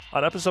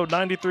On episode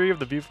 93 of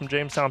the View from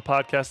Jamestown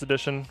podcast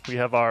edition, we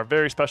have our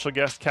very special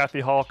guest, Kathy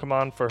Hall, come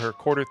on for her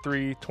Quarter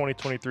 3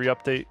 2023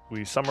 update.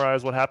 We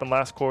summarize what happened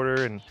last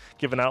quarter and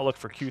give an outlook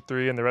for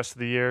Q3 and the rest of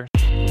the year.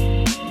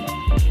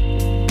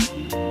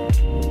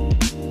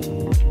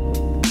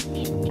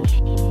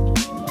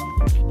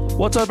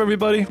 What's up,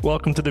 everybody?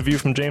 Welcome to the View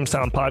from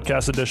Jamestown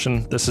podcast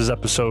edition. This is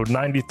episode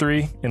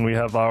 93, and we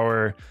have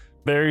our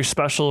very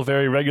special,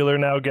 very regular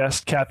now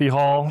guest, Kathy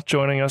Hall,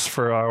 joining us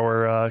for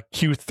our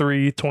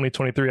Q3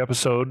 2023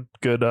 episode.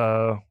 Good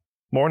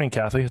morning,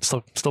 Kathy. It's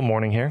still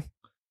morning here.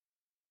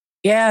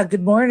 Yeah,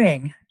 good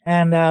morning.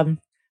 And I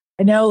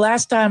know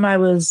last time I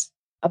was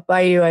up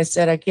by you, I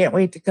said I can't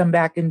wait to come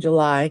back in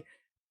July.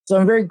 So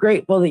I'm very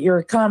grateful that you're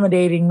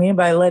accommodating me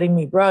by letting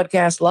me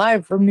broadcast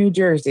live from New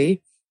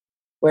Jersey,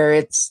 where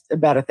it's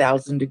about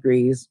 1,000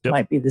 degrees. Yep.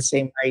 Might be the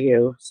same by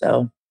you.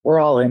 So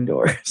we're all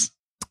indoors.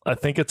 I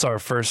think it's our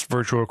first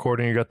virtual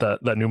recording. You got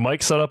that new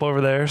mic set up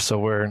over there. So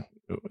we got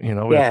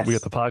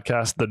the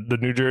podcast, the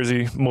New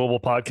Jersey mobile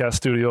podcast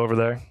studio over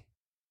there.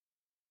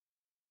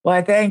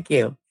 Well, thank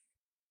you.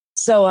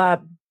 So,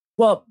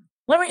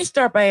 let me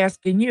start by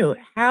asking you,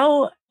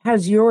 how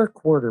has your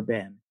quarter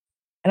been?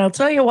 And I'll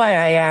tell you why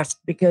I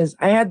asked, because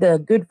I had the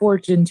good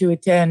fortune to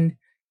attend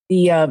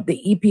the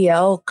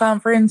EPL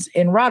conference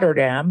in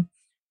Rotterdam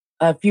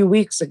a few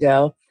weeks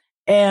ago.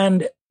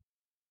 And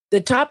the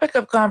topic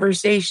of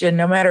conversation,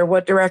 no matter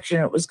what direction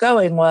it was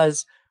going,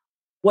 was,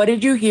 what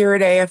did you hear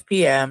at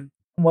AFPM? And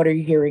what are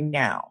you hearing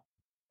now?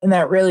 And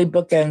that really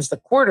bookends the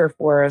quarter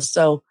for us.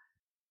 So,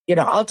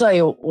 I'll tell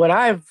you what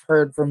I've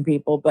heard from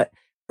people, but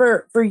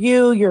for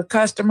you, your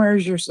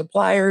customers, your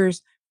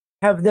suppliers,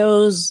 have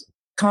those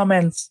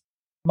comments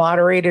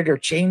moderated or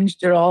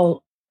changed at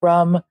all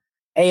from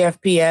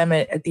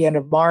AFPM at the end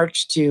of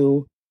March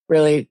to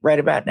really right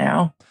about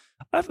now?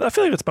 I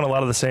feel like it's been a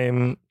lot of the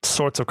same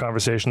sorts of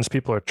conversations.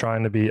 People are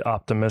trying to be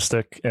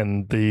optimistic,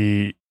 and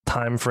the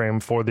time frame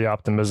for the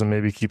optimism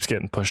maybe keeps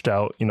getting pushed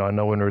out. I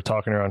know when we were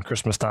talking around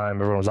Christmas time,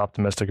 everyone was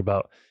optimistic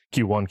about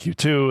Q1,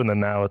 Q2, and then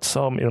now it's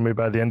maybe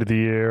by the end of the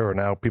year, or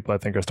now people I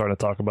think are starting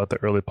to talk about the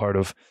early part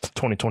of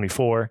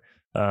 2024.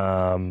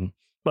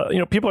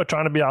 But people are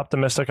trying to be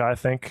optimistic. I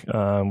think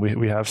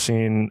we have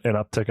seen an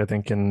uptick, I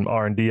think, in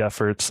R&D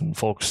efforts and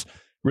folks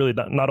really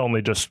not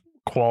only just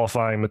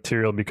qualifying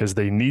material because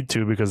they need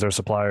to, because their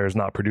supplier is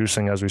not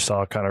producing, as we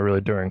saw kind of really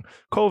during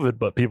COVID,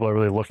 but people are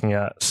really looking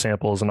at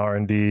samples and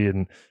R&D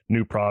and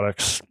new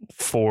products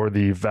for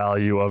the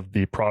value of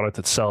the product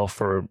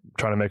itself, or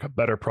trying to make a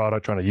better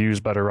product, trying to use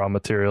better raw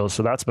materials.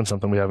 So that's been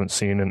something we haven't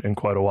seen in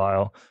quite a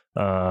while.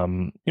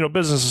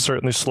 Business is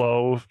certainly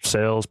slow.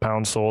 Sales,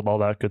 pounds sold, all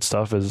that good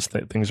stuff is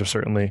things are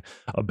certainly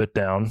a bit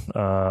down,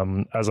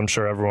 as I'm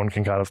sure everyone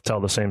can kind of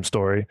tell the same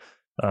story.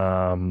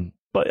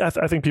 But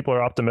I think people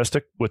are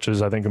optimistic, which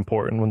is, I think,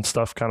 important when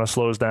stuff kind of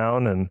slows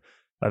down. And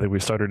I think we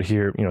started to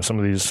hear, some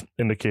of these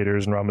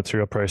indicators and raw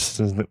material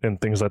prices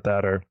and things like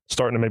that are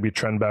starting to maybe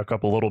trend back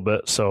up a little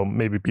bit. So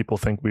maybe people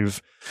think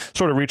we've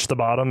sort of reached the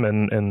bottom,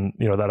 and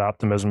that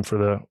optimism for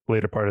the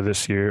later part of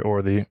this year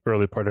or the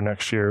early part of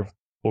next year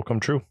will come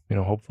true,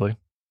 hopefully.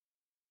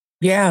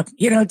 Yeah.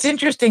 It's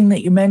interesting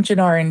that you mention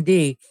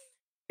R&D,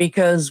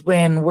 because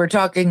when we're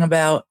talking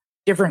about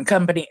different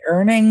company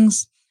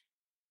earnings,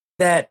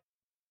 that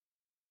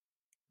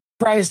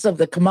price of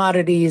the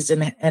commodities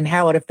and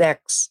how it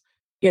affects,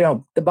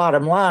 the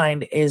bottom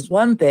line is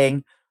one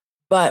thing,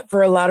 but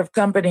for a lot of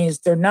companies,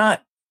 they're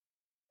not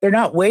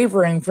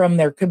wavering from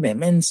their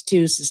commitments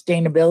to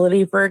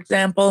sustainability, for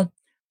example.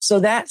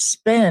 So that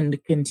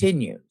spend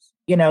continues,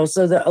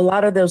 so that a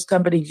lot of those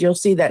companies, you'll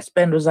see that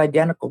spend was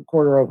identical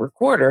quarter over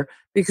quarter,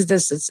 because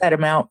this is set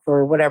amount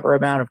for whatever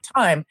amount of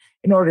time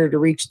in order to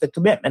reach the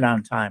commitment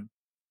on time.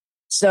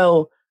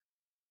 So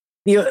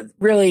the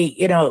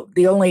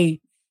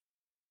only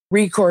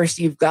recourse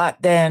you've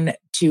got then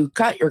to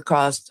cut your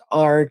costs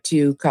are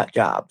to cut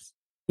jobs,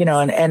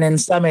 and in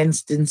some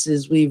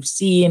instances, we've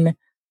seen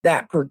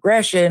that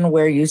progression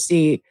where you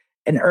see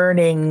an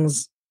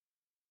earnings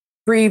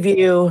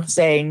preview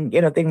saying,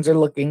 things are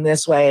looking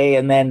this way,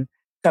 and then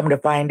come to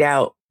find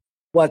out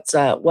what's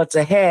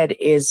ahead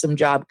is some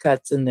job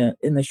cuts in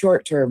the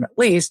short term, at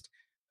least,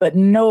 but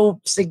no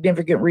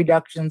significant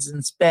reductions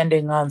in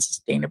spending on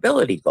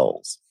sustainability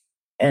goals.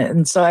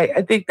 And so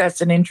I think that's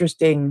an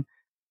interesting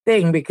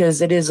thing,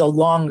 because it is a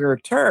longer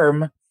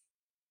term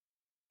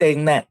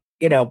thing that,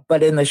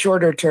 but in the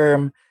shorter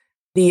term,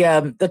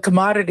 the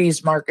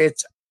commodities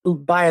markets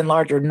by and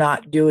large are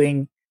not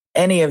doing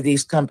any of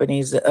these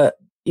companies,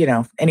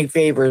 any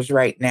favors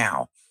right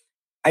now.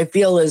 I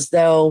feel as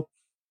though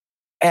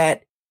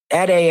at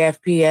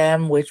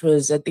AFPM, which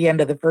was at the end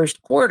of the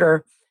first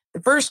quarter,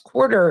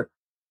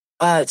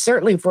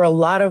 certainly for a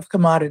lot of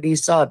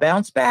commodities saw a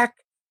bounce back,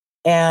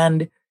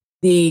 and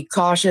the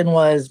caution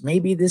was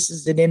maybe this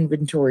is an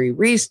inventory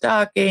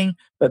restocking,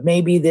 but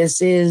maybe this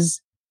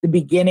is the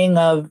beginning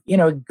of,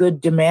 a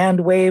good demand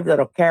wave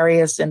that'll carry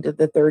us into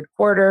the third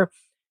quarter.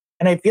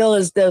 And I feel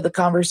as though the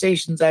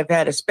conversations I've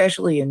had,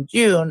 especially in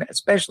June,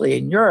 especially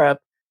in Europe,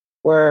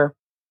 were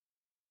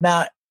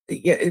not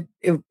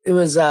it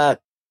was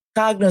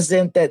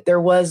cognizant that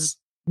there was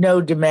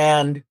no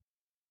demand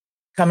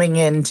coming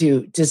in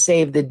to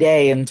save the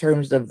day in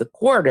terms of the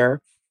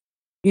quarter.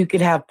 You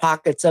could have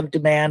pockets of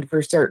demand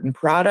for certain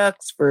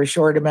products for a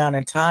short amount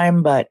of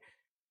time, but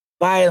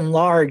by and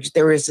large,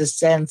 there is a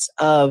sense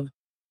of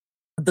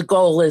the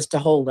goal is to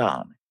hold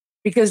on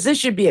because this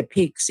should be a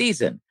peak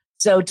season.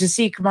 So to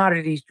see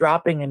commodities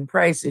dropping in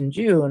price in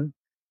June,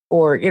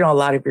 or a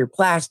lot of your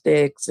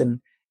plastics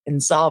and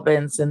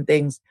solvents and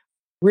things,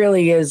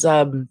 really is,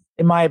 in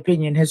my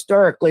opinion,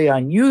 historically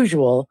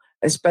unusual,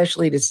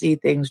 especially to see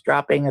things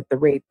dropping at the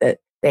rate that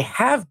they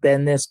have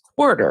been this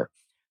quarter.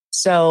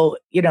 So,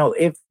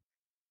 if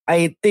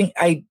I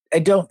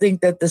don't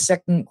think that the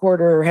second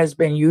quarter has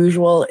been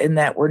usual in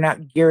that we're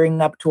not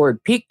gearing up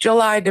toward peak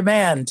July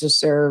demand to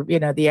serve,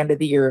 the end of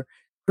the year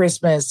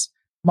Christmas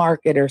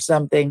market or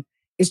something.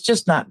 It's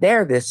just not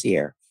there this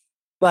year.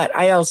 But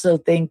I also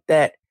think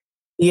that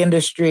the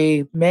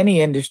industry, many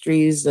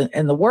industries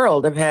in the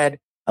world have had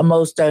a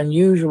most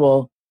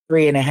unusual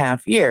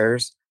 3.5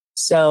 years.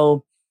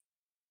 So,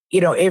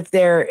 if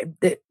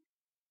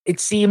it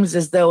seems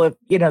as though if,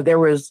 there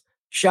was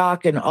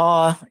shock and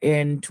awe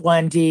in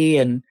 20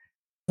 and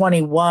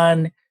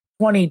 21,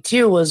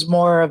 22 was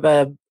more of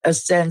a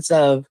sense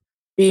of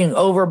being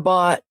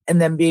overbought and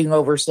then being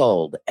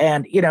oversold.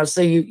 And, so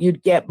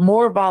you'd get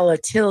more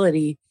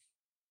volatility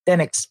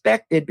than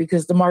expected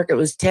because the market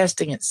was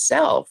testing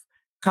itself,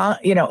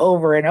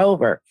 over and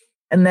over.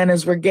 And then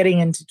as we're getting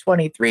into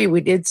 23, we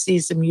did see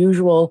some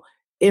usual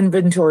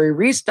inventory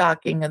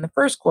restocking in the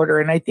first quarter.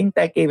 And I think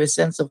that gave a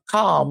sense of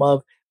calm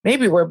of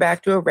maybe we're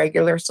back to a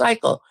regular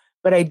cycle.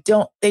 But I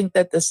don't think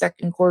that the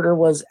second quarter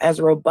was as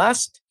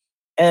robust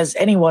as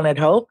anyone had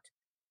hoped.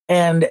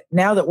 And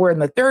now that we're in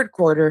the third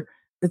quarter,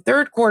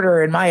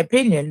 in my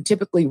opinion,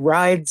 typically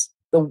rides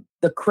the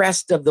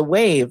crest of the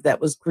wave that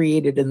was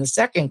created in the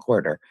second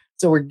quarter.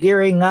 So we're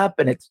gearing up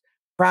and it's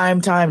prime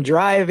time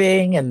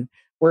driving and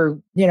we're,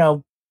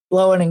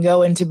 blowing and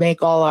going to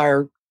make all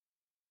our,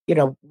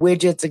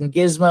 widgets and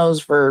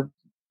gizmos for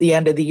the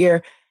end of the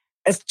year.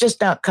 It's just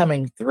not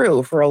coming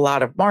through for a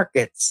lot of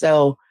markets.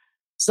 So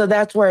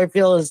that's where I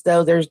feel as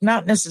though there's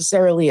not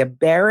necessarily a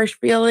bearish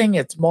feeling.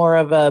 It's more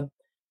of a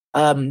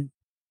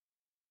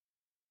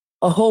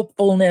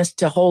hopefulness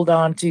to hold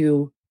on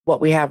to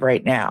what we have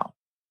right now,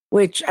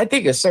 which I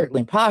think is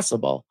certainly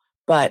possible,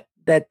 but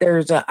that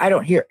I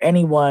don't hear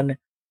anyone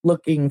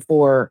looking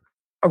for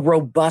a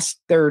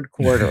robust third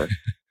quarter.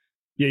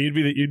 Yeah,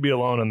 you'd be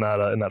alone in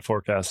that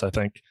forecast, I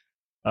think.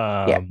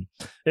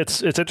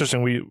 It's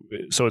interesting.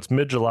 So it's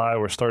mid-July.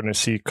 We're starting to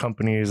see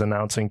companies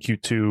announcing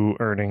Q2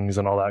 earnings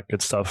and all that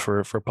good stuff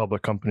for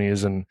public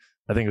companies. And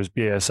I think it was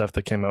BASF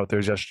that came out with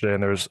theirs yesterday.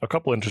 And there's a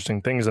couple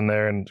interesting things in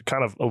there, and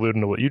kind of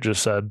alluding to what you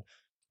just said.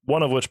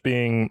 One of which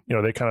being,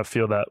 they kind of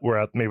feel that we're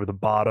at maybe the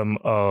bottom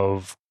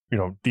of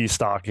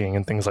destocking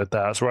and things like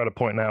that. So we're at a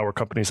point now where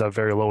companies have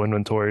very low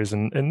inventories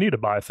and need to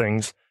buy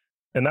things.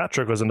 And that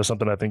trickles into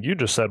something I think you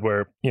just said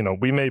where,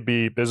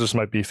 business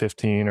might be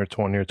 15 or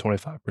 20 or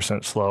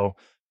 25% slow.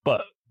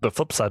 But the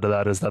flip side to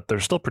that is that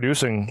they're still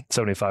producing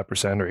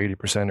 75% or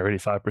 80% or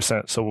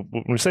 85%. So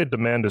when we say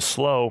demand is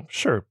slow,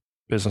 sure,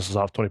 business is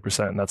off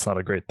 20% and that's not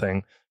a great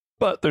thing.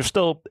 But there's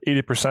still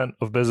 80%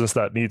 of business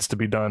that needs to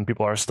be done.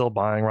 People are still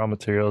buying raw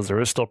materials.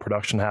 There is still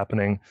production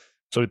happening.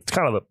 So it's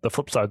kind of the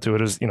flip side to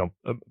it is,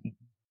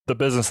 the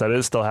business that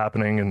is still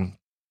happening and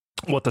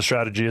what the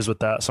strategy is with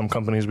that. Some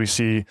companies we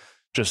see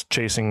just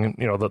chasing,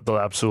 the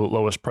absolute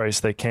lowest price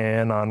they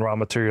can on raw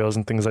materials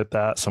and things like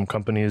that. Some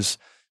companies,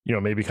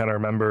 maybe kind of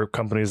remember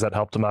companies that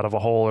helped them out of a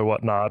hole or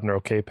whatnot, and are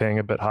okay paying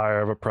a bit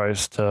higher of a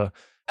price to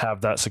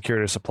have that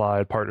security of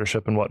supply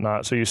partnership and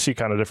whatnot. So you see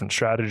kind of different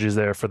strategies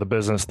there for the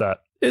business that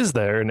is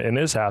there and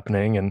is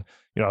happening. And,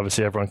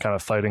 obviously everyone kind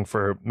of fighting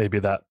for maybe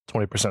that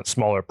 20%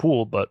 smaller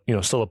pool, but,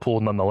 still a pool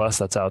nonetheless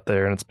that's out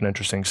there. And it's been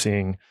interesting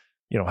seeing,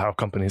 how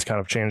companies kind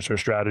of change their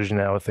strategy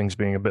now with things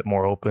being a bit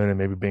more open and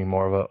maybe being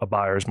more of a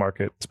buyer's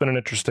market. It's been an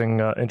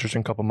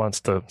interesting couple months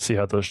to see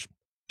how those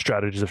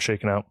strategies have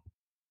shaken out.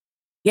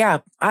 Yeah,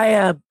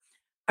 I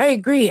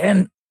agree.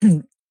 And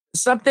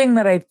something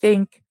that I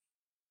think,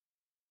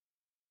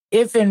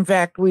 if in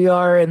fact we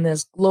are in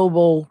this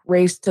global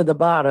race to the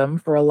bottom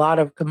for a lot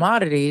of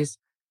commodities,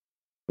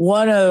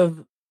 one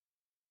of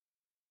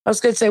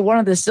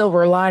the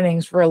silver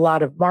linings for a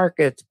lot of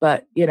markets,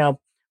 but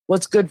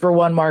what's good for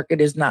one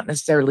market is not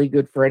necessarily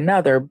good for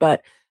another,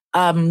 but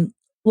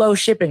low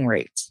shipping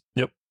rates.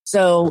 Yep.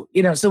 So,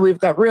 so we've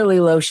got really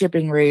low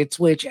shipping rates,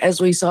 which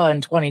as we saw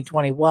in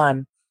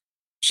 2021,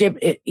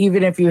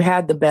 even if you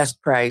had the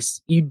best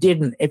price, you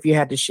didn't if you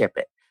had to ship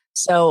it.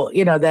 So,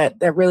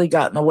 that really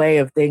got in the way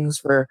of things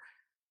for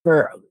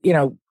quarter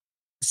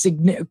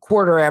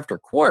after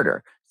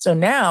quarter. So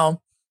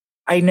now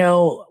I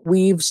know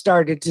we've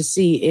started to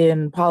see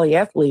in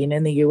polyethylene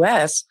in the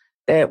US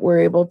that we're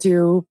able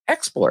to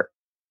export.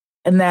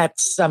 And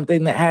that's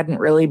something that hadn't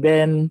really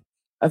been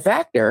a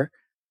factor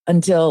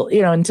until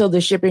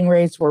the shipping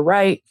rates were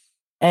right.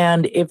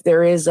 And if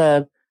there is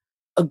a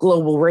a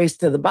global race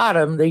to the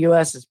bottom. The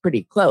US is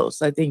pretty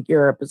close. I think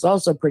Europe is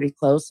also pretty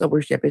close. So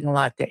we're shipping a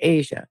lot to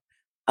Asia.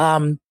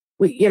 Another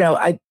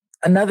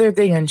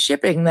thing in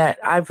shipping that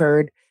I've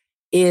heard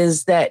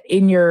is that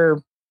in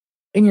your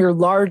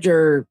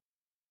larger,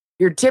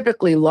 your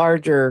typically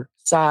larger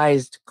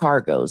sized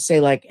cargoes, say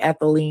like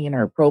ethylene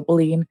or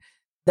propylene,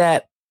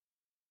 that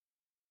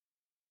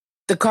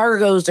the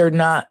cargoes are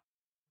not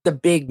the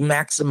big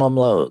maximum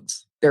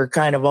loads. They're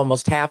kind of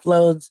almost half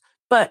loads.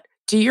 But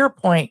to your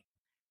point,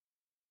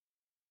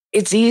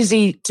 it's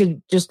easy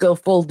to just go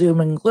full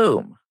doom and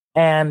gloom.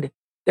 And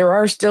there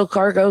are still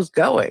cargoes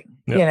going,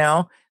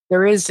 Yep.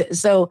 there is.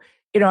 So,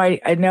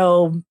 I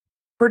know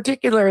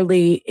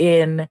particularly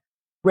in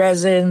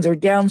resins or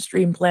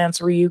downstream plants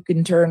where you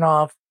can turn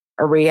off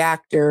a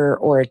reactor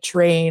or a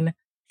train,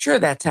 sure,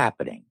 that's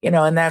happening,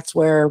 and that's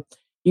where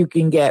you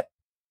can get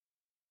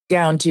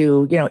down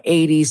to,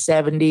 80,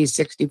 70,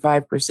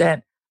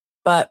 65%.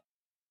 But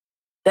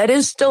that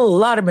is still a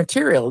lot of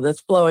material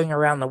that's flowing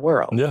around the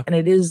world. Yeah. And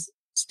it is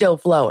still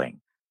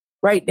flowing.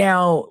 Right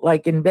now,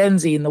 like in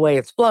benzene, the way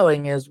it's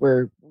flowing is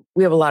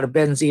we have a lot of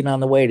benzene on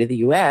the way to the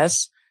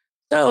US.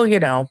 So,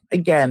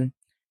 again,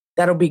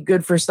 that'll be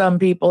good for some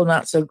people,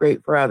 not so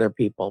great for other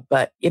people.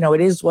 But,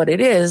 it is what it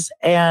is.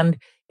 And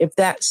if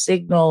that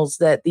signals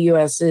that the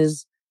US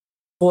is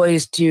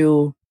poised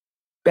to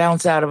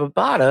bounce out of a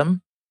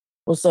bottom,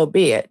 well, so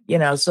be it.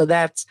 So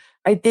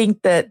I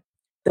think that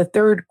the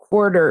third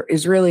quarter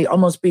is really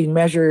almost being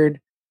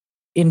measured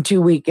in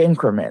 2-week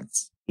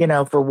increments,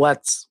 for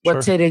what's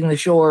hitting the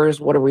shores,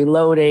 what are we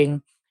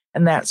loading,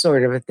 and that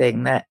sort of a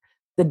thing. That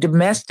the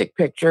domestic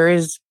picture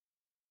is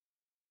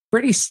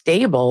pretty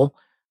stable,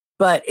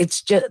 but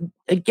it's just,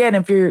 again,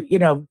 if you're,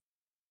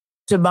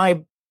 to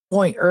my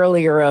point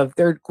earlier of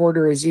third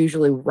quarter is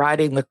usually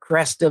riding the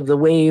crest of the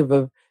wave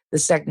of the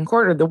second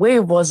quarter, the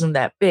wave wasn't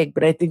that big,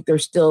 but I think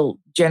there's still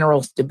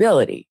general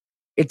stability.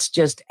 It's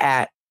just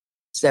at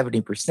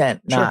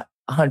 70%, not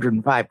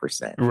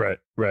 105%.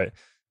 Right.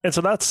 And so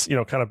that's,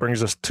 kind of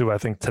brings us to, I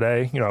think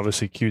today,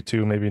 obviously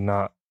Q2, maybe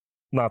not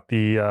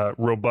the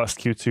robust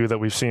Q2 that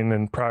we've seen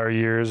in prior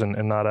years and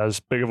not as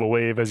big of a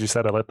wave, as you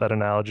said. I like that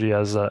analogy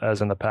as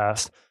in the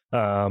past.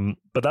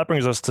 But that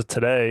brings us to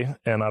today.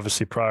 And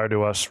obviously prior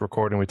to us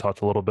recording, we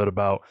talked a little bit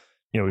about,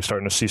 we're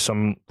starting to see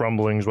some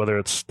rumblings, whether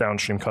it's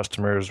downstream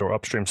customers or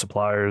upstream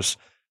suppliers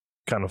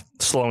kind of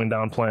slowing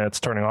down plants,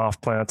 turning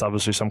off plants.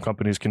 Obviously, some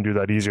companies can do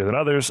that easier than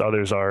others.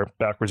 Others are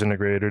backwards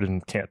integrated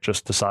and can't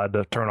just decide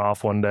to turn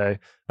off one day.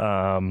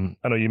 I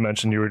know you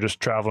mentioned you were just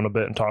traveling a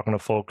bit and talking to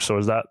folks. So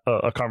is that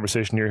a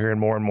conversation you're hearing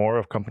more and more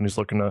of companies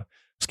looking to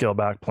scale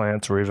back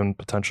plants or even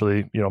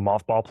potentially,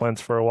 mothball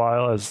plants for a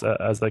while as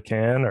they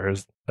can? Or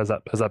has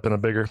that been a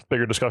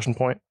bigger discussion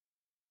point?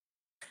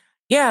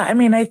 Yeah, I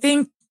mean, I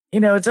think,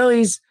 it's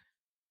always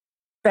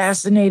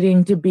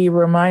fascinating to be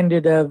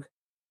reminded of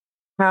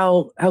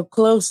how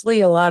closely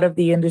a lot of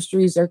the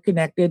industries are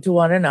connected to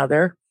one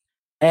another.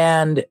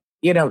 And,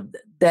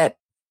 that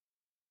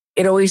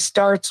it always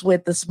starts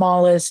with the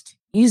smallest,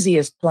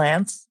 easiest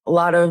plants. A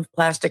lot of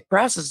plastic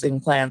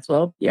processing plants,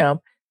 well, they're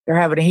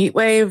having a heat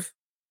wave,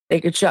 they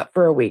could shut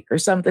for a week or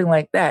something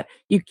like that.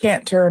 You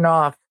can't turn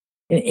off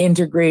an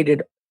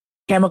integrated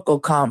chemical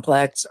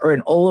complex or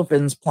an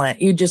olefins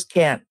plant. You just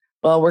can't.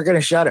 Well, we're going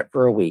to shut it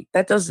for a week.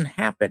 That doesn't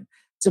happen.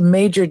 It's a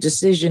major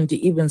decision to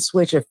even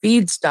switch a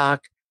feedstock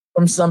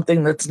from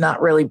something that's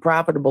not really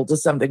profitable to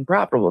something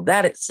profitable.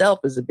 That itself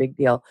is a big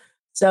deal.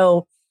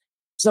 So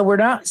we're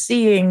not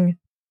seeing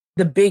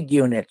the big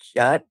units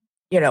shut,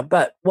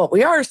 but what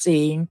we are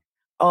seeing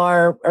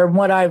are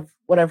what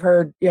I've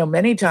heard,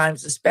 many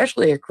times,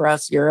 especially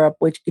across Europe,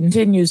 which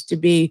continues to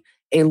be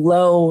a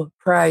low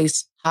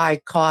price, high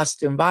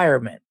cost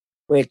environment,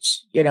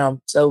 which,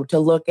 so to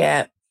look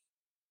at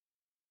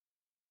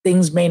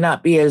things may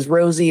not be as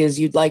rosy as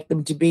you'd like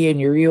them to be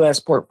in your US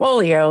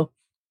portfolio.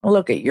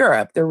 Look at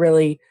Europe. They're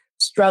really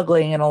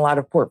struggling in a lot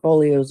of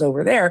portfolios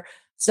over there.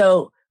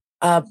 So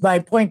my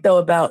point, though,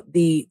 about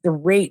the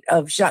rate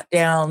of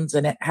shutdowns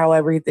and how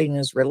everything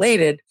is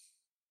related,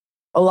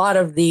 a lot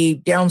of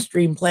the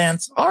downstream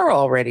plants are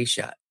already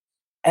shut.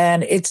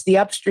 And it's the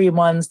upstream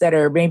ones that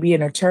are maybe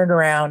in a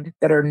turnaround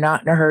that are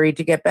not in a hurry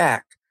to get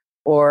back,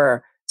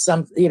 or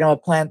some, a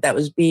plant that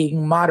was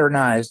being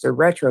modernized or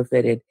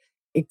retrofitted.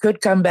 It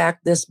could come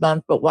back this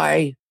month, but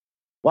why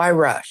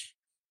rush?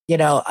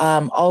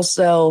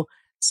 Also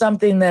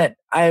something that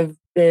I've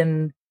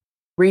been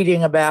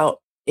reading about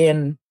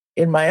in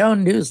my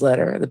own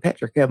newsletter, the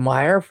Petrochem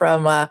Wire,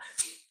 from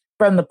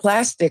the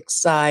plastics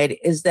side,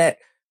 is that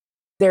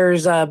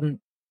there's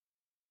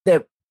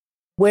that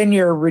when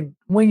you're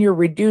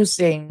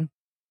reducing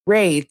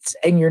rates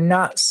and you're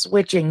not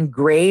switching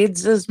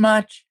grades as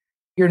much,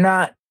 you're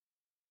not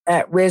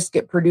at risk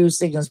at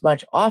producing as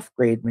much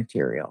off-grade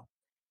material.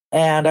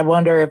 And I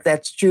wonder if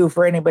that's true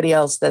for anybody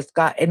else that's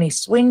got any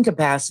swing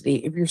capacity.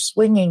 If you're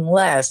swinging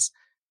less,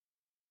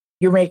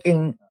 you're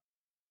making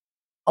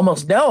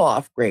almost no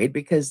off-grade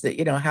because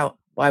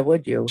why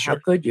would you? Sure. How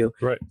could you?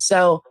 Right.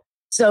 So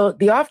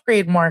the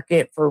off-grade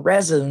market for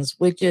resins,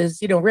 which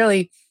is,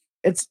 really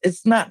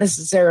it's not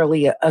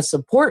necessarily a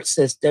support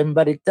system,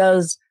 but it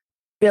does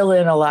fill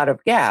in a lot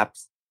of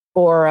gaps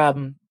for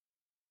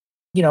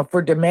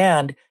for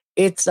demand.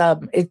 It's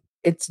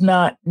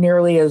not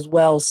nearly as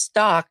well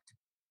stocked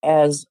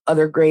as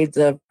other grades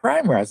of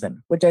prime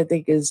resin, which I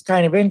think is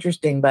kind of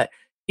interesting. But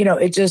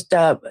it just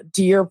to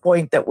your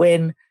point that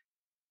when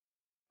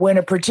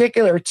a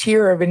particular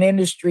tier of an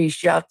industry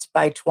shuts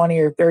by 20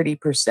 or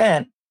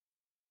 30%,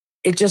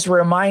 it just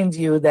reminds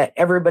you that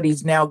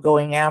everybody's now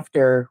going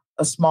after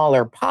a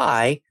smaller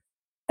pie.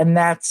 And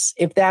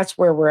if that's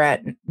where we're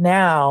at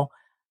now,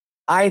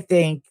 I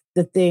think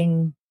the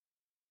thing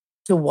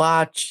to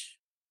watch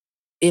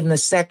in the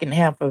second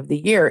half of the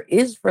year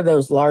is for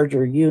those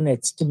larger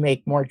units to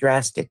make more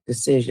drastic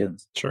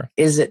decisions. Sure.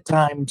 Is it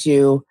time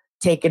to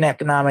take an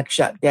economic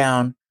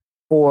shutdown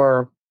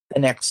for the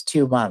next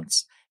 2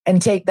 months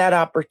and take that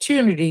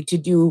opportunity to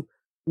do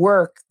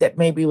work that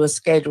maybe was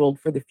scheduled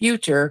for the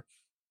future?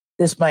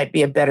 This might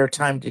be a better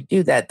time to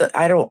do that.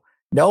 I don't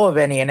know of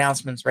any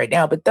announcements right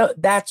now, but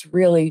that's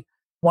really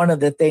one of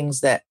the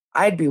things that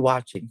I'd be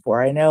watching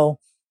for. I know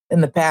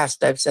in the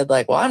past I've said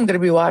well, I'm going to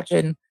be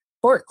watching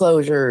port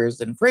closures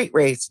and freight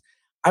rates.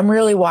 I'm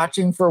really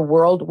watching for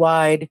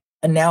worldwide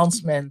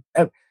announcements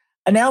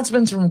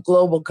from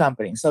global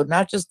companies. So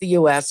not just the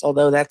US,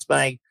 although that's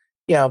my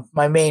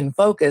main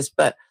focus,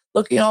 but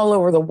looking all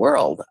over the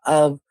world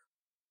of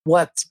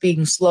what's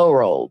being slow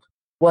rolled,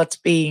 what's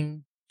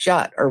being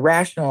shut or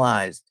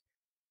rationalized,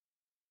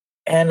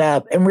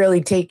 and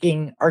really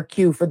taking our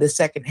cue for the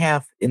second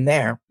half in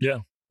there. Yeah.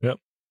 Yep.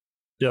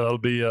 Yeah. It'll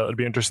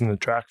be interesting to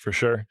track for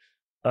sure.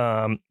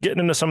 Getting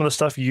into some of the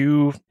stuff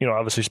you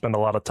obviously spend a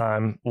lot of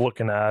time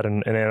looking at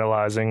and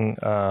analyzing.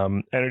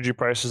 Energy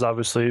prices,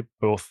 obviously,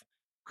 both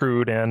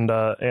crude and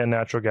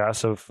natural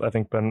gas have, I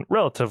think, been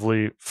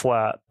relatively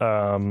flat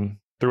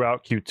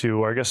throughout Q2.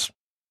 Or I guess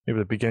maybe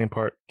the beginning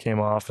part came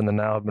off and then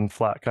now have been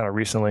flat kind of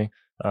recently.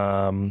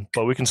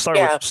 But we can start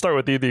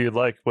with either you'd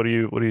like. What are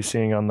you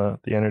seeing on the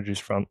energies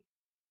front?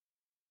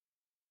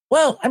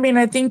 Well, I mean,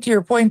 I think to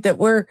your point that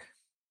we're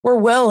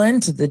well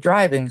into the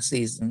driving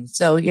season.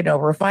 So,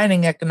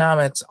 refining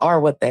economics are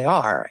what they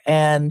are,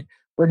 and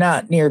we're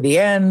not near the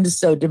end.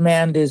 So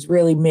demand is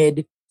really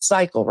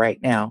mid-cycle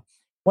right now.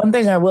 One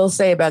thing I will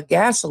say about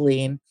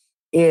gasoline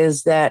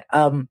is that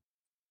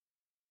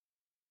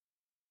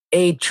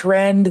a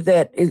trend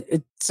that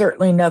it's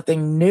certainly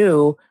nothing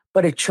new,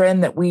 but a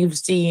trend that we've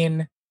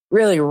seen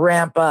really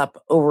ramp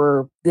up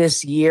over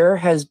this year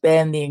has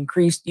been the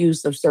increased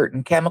use of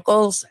certain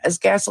chemicals as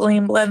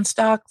gasoline blend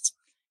stocks.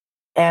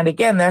 And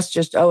again, that's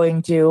just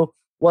owing to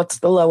what's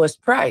the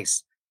lowest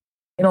price.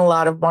 In a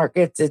lot of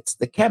markets, it's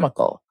the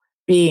chemical,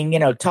 being,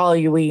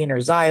 toluene or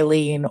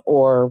xylene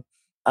or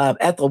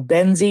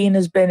ethylbenzene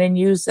has been in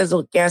use as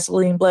a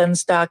gasoline blend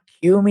stock,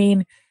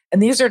 cumene.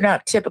 And these are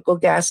not typical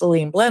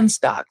gasoline blend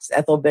stocks,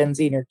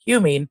 ethylbenzene or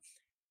cumene.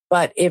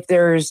 But if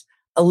there's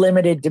a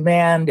limited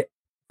demand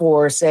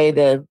for, say,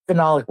 the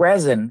phenolic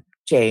resin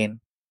chain,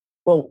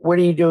 well, what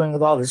are you doing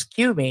with all this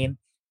cumene?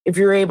 If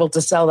you're able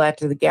to sell that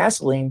to the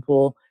gasoline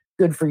pool,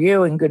 good for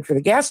you and good for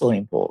the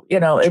gasoline pool,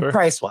 Sure.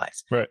 price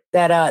wise. Right.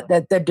 That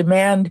the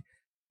demand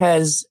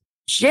has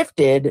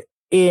shifted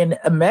in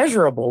a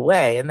measurable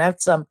way. And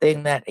that's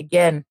something that,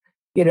 again,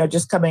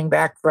 just coming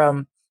back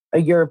from a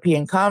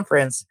European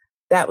conference,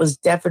 that was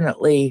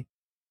definitely,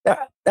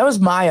 that was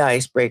my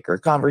icebreaker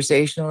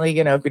conversationally.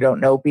 If you don't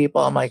know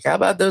people, I'm like, how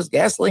about those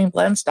gasoline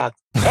blend stocks?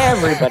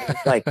 Everybody's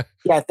like,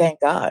 yeah, thank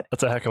God.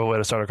 That's a heck of a way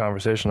to start a I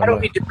conversation. don't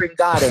need to bring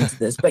God into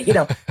this, but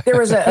there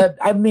was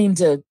I mean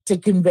to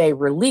convey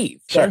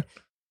relief. Sure.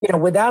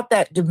 That, without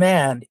that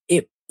demand,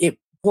 it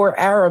for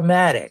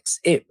aromatics,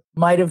 it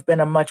might have been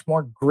a much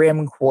more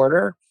grim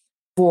quarter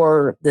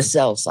for the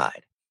sell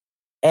side.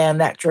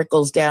 And that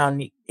trickles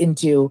down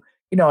into,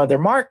 other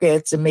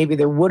markets, and maybe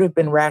there would have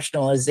been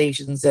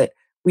rationalizations that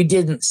we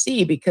didn't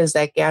see because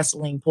that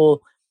gasoline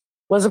pull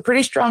was a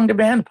pretty strong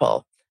demand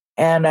pull.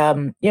 And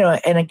and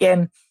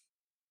again,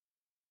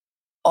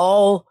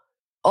 all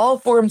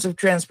forms of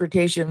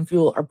transportation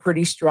fuel are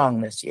pretty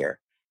strong this year.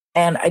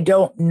 And I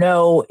don't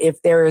know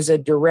if there is a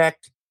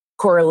direct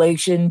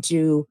correlation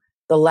to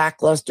the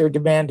lackluster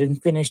demand in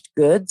finished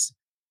goods.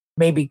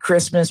 Maybe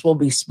Christmas will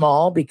be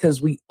small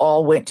because we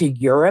all went to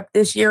Europe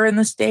this year in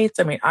the States.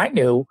 I mean, I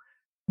knew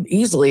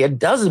easily a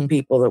dozen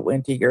people that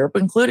went to Europe,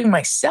 including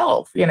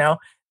myself,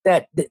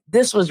 that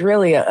this was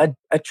really a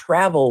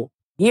travel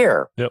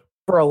year. Yep.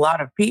 For a lot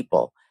of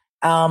people.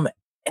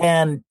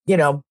 And,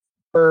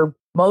 for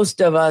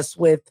most of us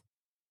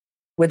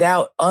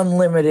without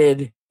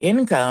unlimited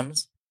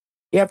incomes,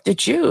 you have to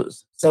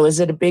choose. So is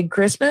it a big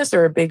Christmas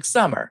or a big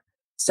summer?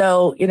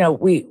 So,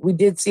 we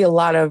did see a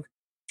lot of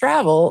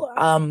travel.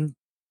 And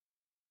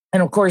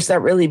of course,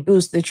 that really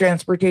boosts the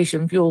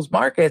transportation fuels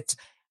markets.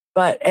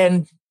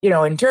 And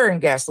in turn,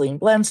 gasoline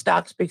blend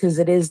stocks, because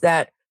it is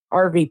that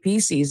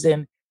RVP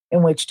season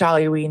in which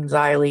toluene,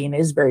 xylene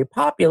is very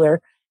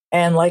popular.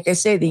 And like I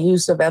say, the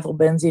use of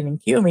ethylbenzene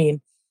and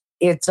cumene,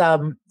 it's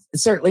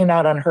certainly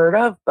not unheard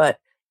of, but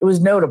it was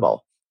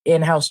notable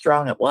in how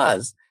strong it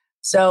was.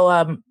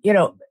 So,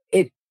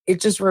 it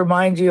just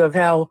reminds you of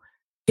how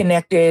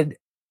connected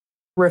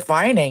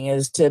refining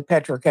is to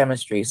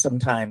petrochemistry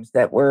sometimes,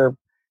 that we're,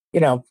 you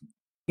know,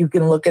 you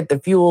can look at the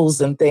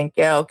fuels and think,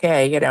 yeah,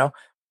 okay,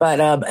 but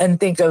and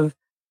think of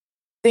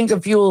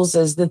fuels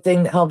as the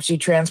thing that helps you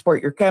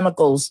transport your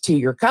chemicals to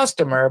your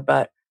customer,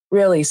 but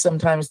really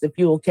sometimes the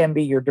fuel can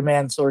be your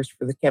demand source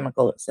for the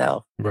chemical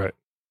itself. Right.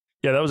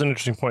 Yeah, that was an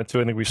interesting point too.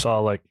 I think we saw,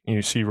 like,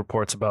 you see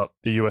reports about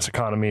the U.S.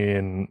 economy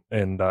and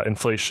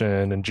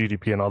inflation and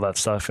GDP and all that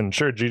stuff. And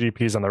sure,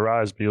 GDP is on the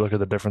rise, but you look at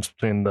the difference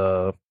between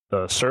the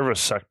service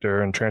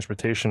sector and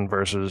transportation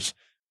versus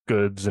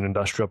goods and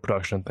industrial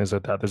production and things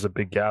like that. There's a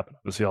big gap.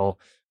 Obviously, all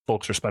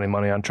folks are spending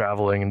money on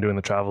traveling and doing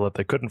the travel that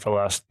they couldn't for the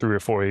last 3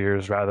 or 4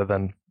 years, rather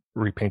than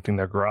repainting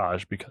their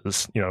garage,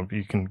 because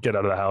you can get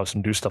out of the house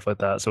and do stuff like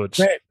that. So it's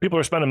Right. People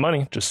are spending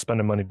money, just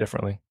spending money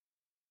differently.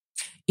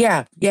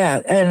 Yeah,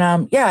 yeah. And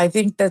I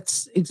think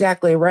that's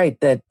exactly right.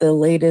 That the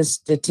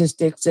latest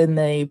statistics in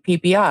the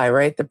PPI,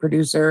 right, the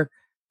producer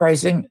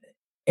pricing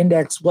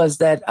index, was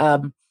that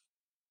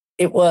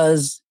it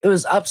was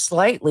up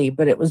slightly,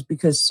 but it was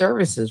because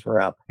services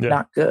were up, Yeah.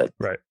 not goods.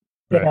 Right.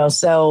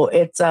 So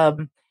it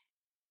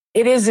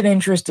is an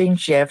interesting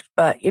shift.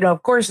 But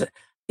of course,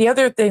 the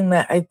other thing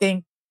that I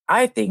think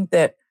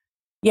that,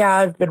 yeah,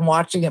 I've been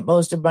watching it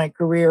most of my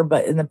career,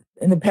 but in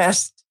the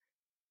past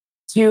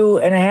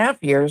 2.5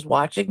 years,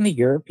 watching the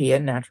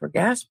European natural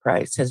gas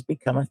price has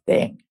become a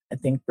thing, I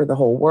think, for the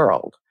whole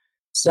world.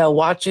 So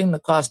watching the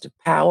cost of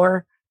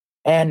power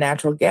and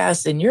natural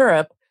gas in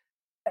Europe,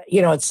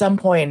 at some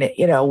point,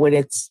 when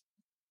it's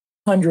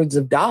hundreds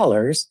of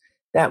dollars,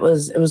 it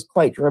was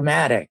quite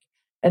dramatic.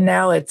 And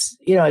now it's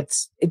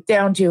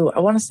down to, I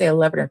want to say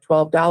 $11 or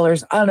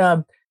 $12 on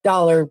a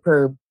dollar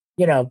per,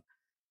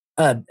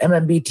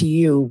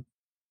 MMBTU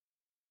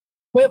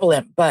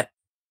equivalent. But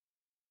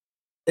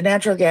the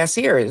natural gas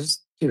here is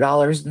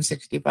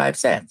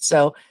 $2.65.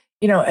 So,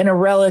 in a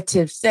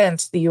relative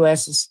sense, the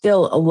U.S. is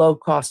still a low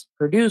cost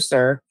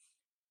producer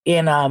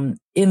in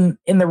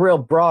the real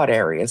broad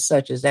areas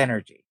such as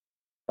energy.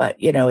 But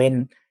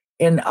in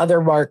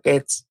other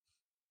markets,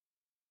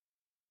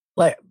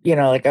 like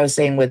I was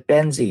saying with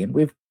benzene,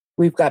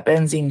 we've got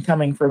benzene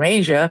coming from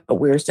Asia, but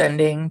we're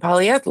sending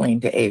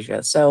polyethylene to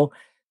Asia. So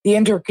the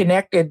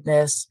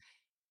interconnectedness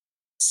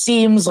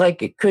seems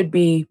like it could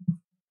be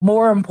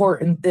more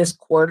important this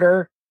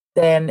quarter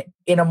than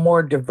in a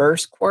more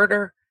diverse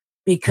quarter,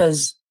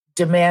 because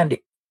demand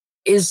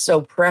is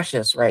so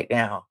precious right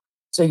now.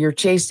 So you're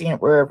chasing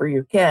it wherever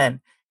you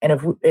can.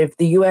 And if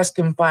the US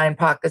can find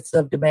pockets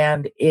of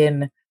demand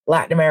in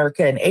Latin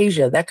America and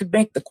Asia, that could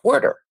make the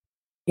quarter,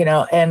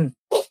 and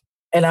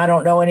I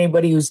don't know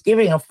anybody who's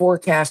giving a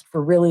forecast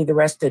for really the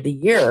rest of the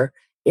year.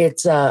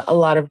 It's a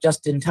lot of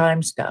just in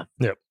time stuff.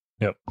 Yep.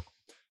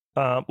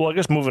 Well, I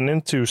guess moving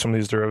into some of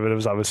these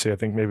derivatives, obviously, I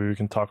think maybe we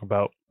can talk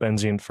about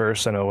benzene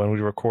first. I know when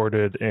we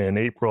recorded in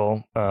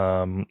April,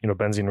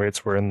 benzene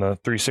rates were in the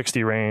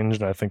 360 range,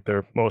 and I think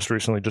they're most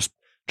recently just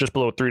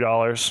below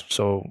 $3.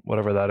 So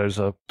whatever that is,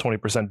 a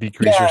 20%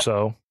 decrease or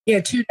so. Yeah,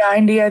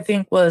 290, I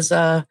think, was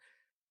the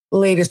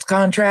latest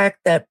contract.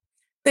 That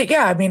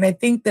yeah, I mean, I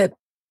think that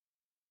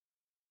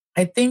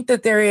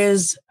there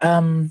is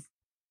a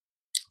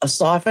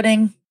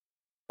softening,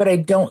 but I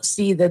don't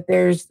see that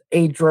there's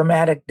a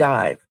dramatic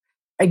dive.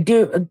 I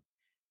don't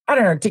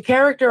know, to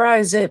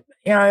characterize it,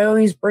 I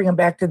always bring them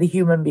back to the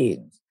human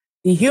beings.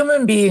 The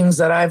human beings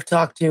that I've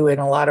talked to in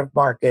a lot of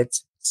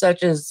markets,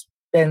 such as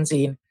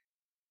benzene,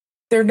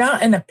 they're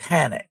not in a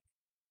panic.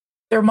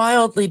 They're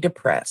mildly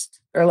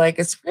depressed. They're like,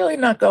 it's really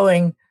not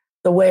going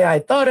the way I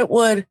thought it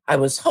would. I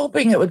was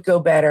hoping it would go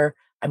better.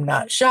 I'm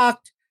not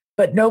shocked,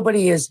 but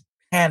nobody is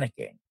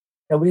panicking.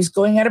 Nobody's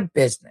going out of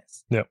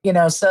business. Yep.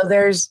 So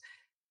there's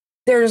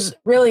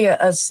really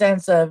a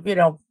sense of,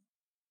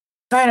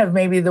 kind of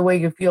maybe the way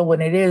you feel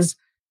when it is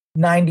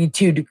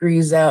 92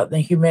 degrees out and the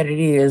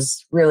humidity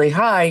is really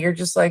high. You're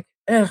just like,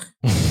 ugh,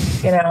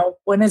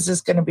 when is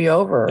this going to be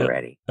over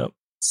already? Yep.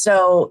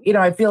 So,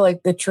 I feel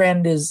like the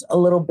trend is a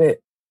little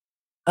bit,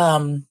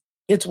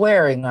 it's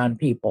wearing on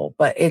people,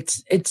 but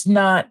it's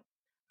not,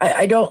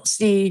 I don't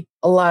see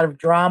a lot of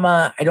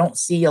drama. I don't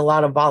see a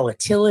lot of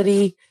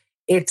volatility.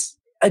 It's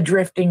a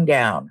drifting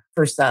down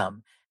for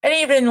some. And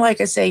even,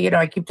 like I say,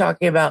 I keep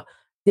talking about,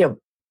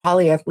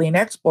 polyethylene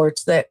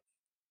exports,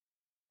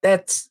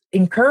 that's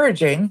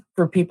encouraging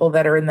for people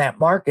that are in that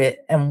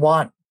market and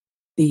want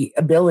the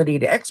ability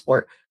to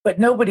export, but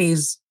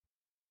nobody's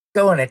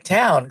going to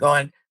town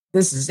going,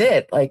 this is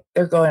it. Like,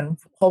 they're going,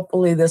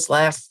 hopefully this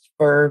lasts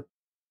for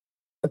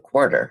the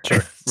quarter. Sure.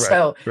 Right.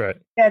 So, right.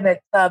 And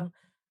it's,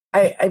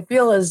 I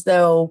feel as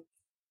though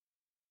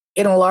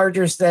in a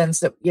larger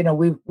sense that,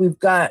 we've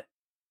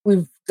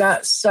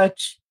got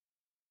such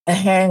a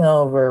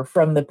hangover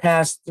from the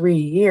past 3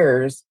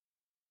 years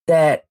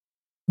that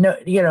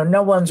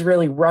no one's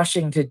really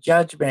rushing to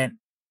judgment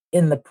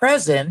in the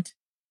present,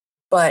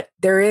 but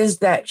there is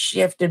that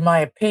shift, in my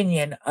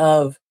opinion,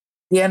 of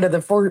the end of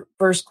the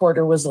first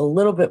quarter was a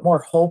little bit more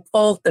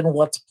hopeful than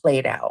what's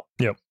played out.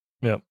 Yep.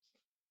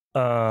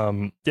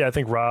 Yeah, I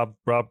think Rob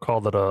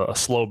called it a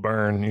slow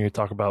burn. You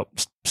talk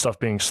about stuff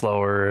being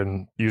slower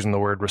and using the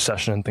word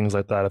recession and things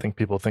like that. I think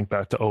people think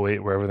back to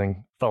 '08 where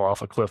everything fell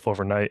off a cliff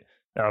overnight.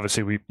 And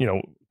obviously,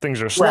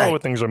 things are slow,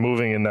 Right. things are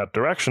moving in that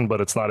direction, but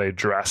it's not a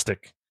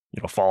drastic,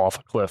 fall off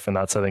a cliff. And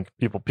that's, I think,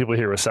 people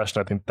hear recession.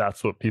 I think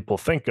that's what people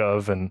think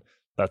of, and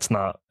that's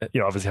not,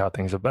 obviously how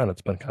things have been.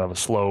 It's been kind of a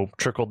slow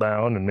trickle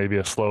down and maybe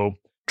a slow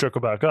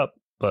trickle back up.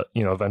 But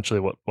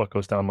eventually, what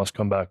goes down must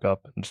come back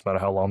up, and just no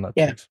matter how long that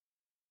Yeah. takes.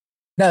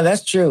 No,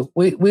 that's true.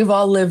 We've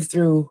all lived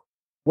through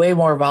way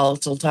more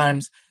volatile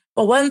times.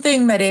 But one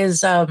thing that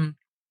is, I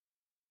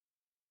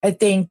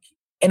think,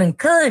 an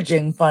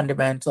encouraging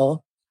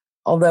fundamental,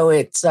 although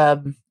it's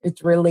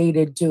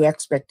related to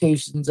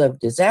expectations of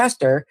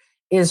disaster,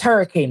 is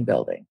hurricane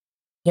building.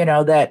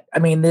 That I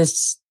mean,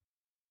 this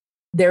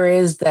there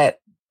is that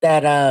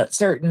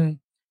certain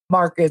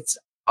markets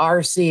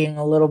are seeing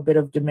a little bit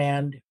of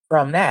demand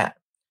from that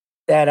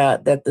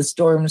the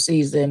storm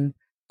season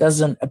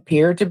doesn't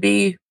appear to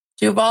be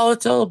too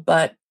volatile,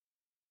 but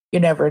you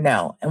never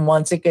know. And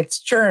once it gets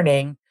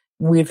churning,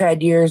 we've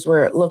had years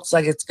where it looks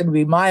like it's going to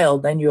be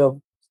mild, then you have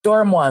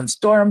storm one,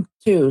 storm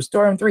two,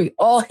 storm three,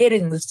 all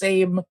hitting the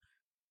same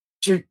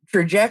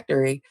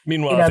trajectory.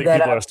 Meanwhile, I think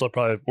people are still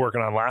probably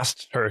working on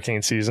last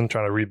hurricane season,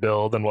 trying to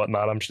rebuild and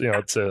whatnot. I'm,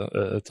 it's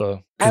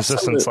a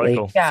consistent Absolutely,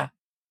 cycle.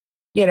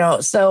 yeah.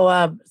 So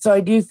I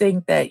do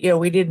think that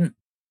we didn't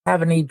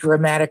have any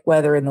dramatic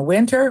weather in the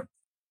winter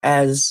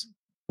as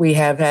we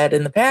have had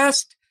in the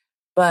past,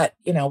 but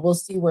we'll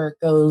see where it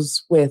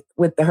goes with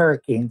the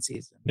hurricane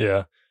season.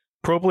 Yeah.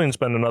 Propylene's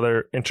been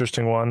another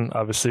interesting one.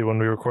 Obviously, when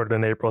we recorded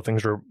in April,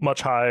 things were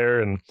much higher,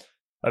 and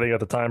I think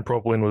at the time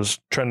propylene was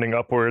trending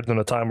upwards in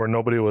a time where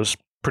nobody was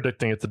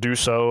predicting it to do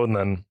so, and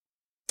then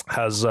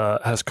has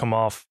come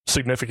off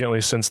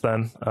significantly since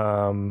then.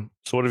 So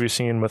what have you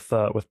seen with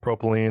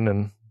propylene,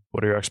 and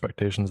what are your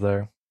expectations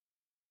there?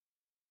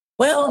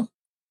 Well,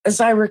 as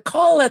I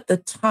recall at the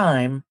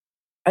time,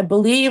 I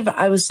believe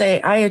I would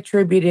say I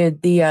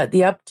attributed the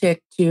uptick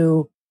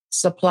to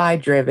supply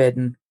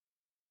driven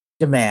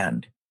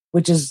demand,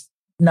 which is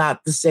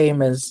not the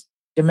same as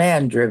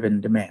demand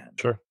driven demand.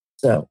 Sure.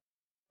 So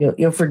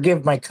you'll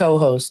forgive my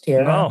co-host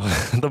here. No,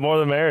 huh? the more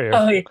the merrier.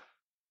 Oh,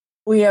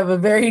 we have a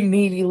very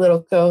needy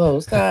little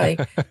co-host. Hi.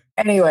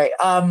 Anyway,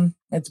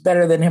 it's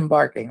better than him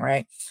barking,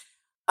 right?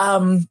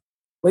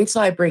 Wait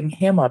till I bring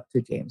him up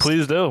to James.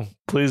 Please do.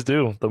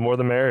 The more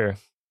the merrier.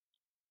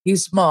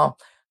 He's small.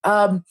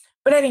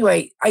 But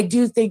anyway, I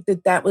do think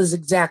that was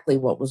exactly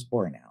what was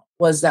borne out,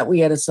 was that we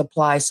had a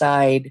supply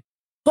side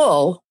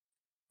pull,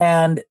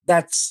 and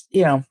that's,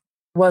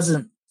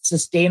 wasn't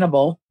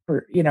sustainable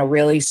for,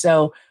 really.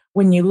 So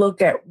when you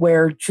look at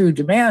where true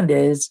demand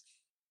is,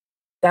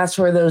 that's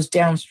where those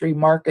downstream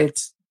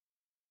markets,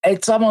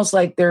 it's almost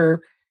like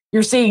you're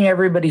seeing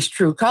everybody's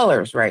true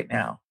colors right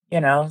now,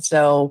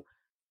 so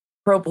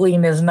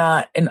propylene is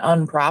not an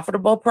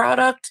unprofitable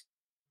product,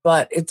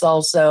 but it's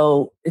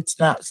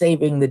not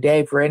saving the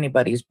day for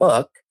anybody's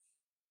book.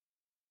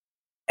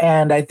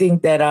 And I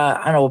think that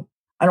on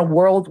a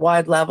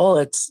worldwide level,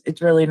 it's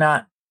really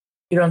not.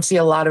 You don't see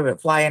a lot of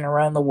it flying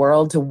around the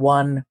world to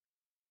one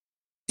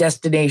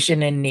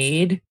destination in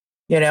need,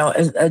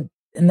 and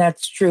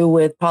that's true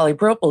with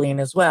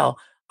polypropylene as well.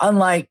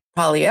 Unlike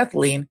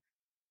polyethylene,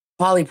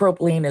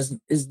 polypropylene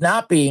is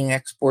not being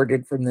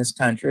exported from this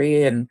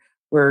country, and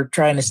we're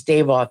trying to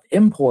stave off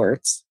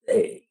imports.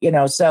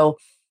 So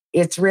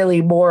it's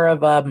really more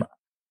of a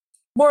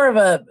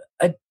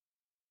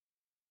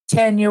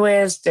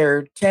tenuous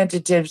or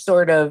tentative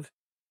sort of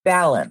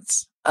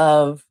balance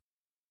of,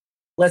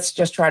 let's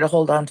just try to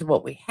hold on to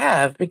what we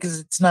have because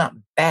it's not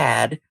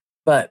bad,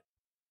 but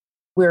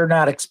we're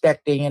not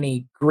expecting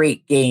any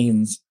great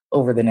gains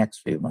over the next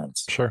few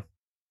months. Sure.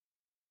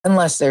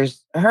 Unless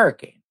there's a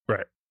hurricane.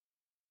 Right.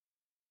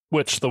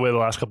 Which, the way the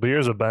last couple of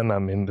years have been, I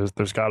mean,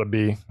 there's got to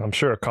be, I'm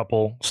sure, a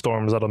couple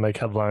storms that'll make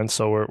headlines.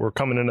 So we're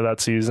coming into that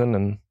season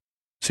and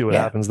see what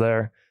happens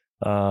there.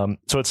 So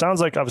it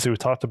sounds like, obviously, we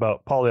talked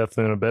about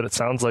polyethylene a bit. It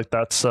sounds like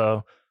that's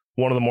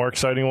one of the more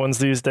exciting ones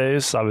these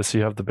days. Obviously,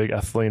 you have the big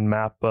ethylene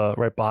map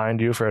right behind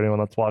you for anyone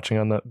that's watching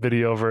on the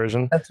video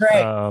version. That's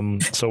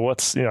right. So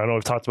what's, I know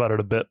we've talked about it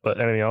a bit, but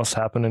anything else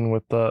happening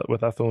with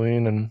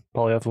ethylene and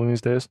polyethylene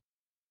these days?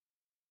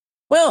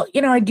 Well,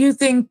 I do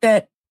think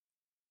that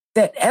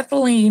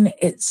ethylene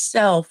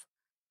itself,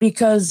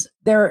 because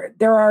there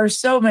are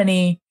so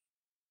many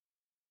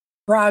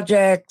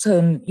projects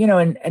and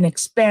and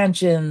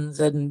expansions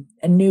and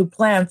new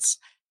plants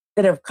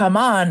that have come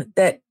on,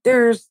 that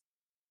there's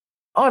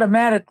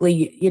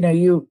automatically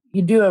you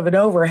do have an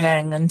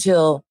overhang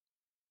until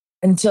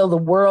the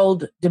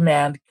world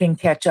demand can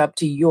catch up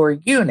to your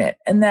unit,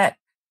 and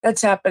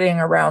that's happening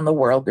around the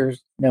world.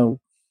 There's no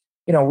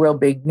real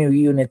big new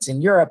units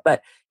in Europe,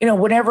 but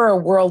whenever a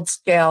world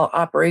scale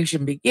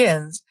operation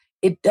begins,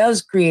 it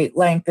does create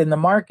length in the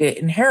market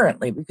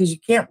inherently, because you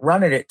can't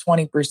run it at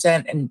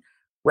 20% and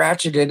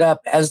ratchet it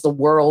up as the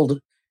world,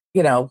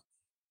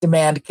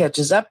 demand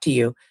catches up to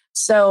you.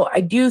 So I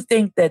do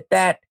think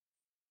that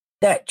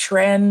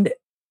trend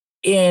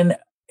in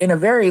a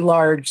very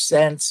large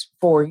sense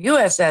for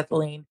US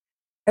ethylene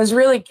has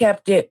really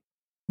kept it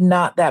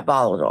not that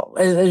volatile.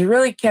 It has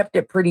really kept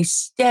it pretty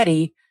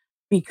steady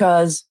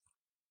because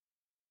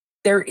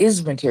there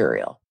is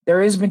material.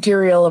 There is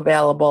material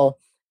available.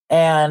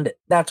 And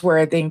that's where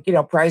I think,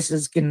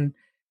 prices can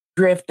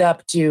drift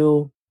up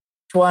to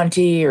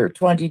 20 or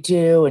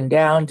 22 and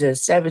down to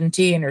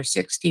 17 or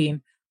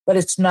 16, but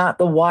it's not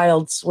the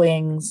wild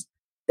swings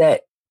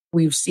that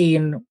we've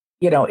seen,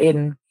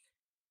 in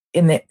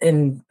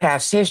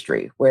past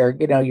history where,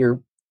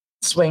 you're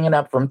swinging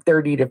up from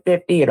 30 to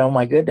 50 and oh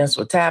my goodness,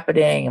 what's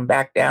happening, and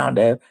back down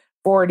to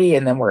 40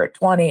 and then we're at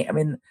 20. I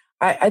mean,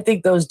 I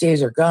think those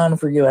days are gone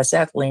for US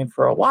ethylene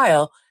for a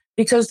while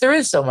because there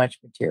is so much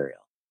material.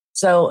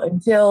 So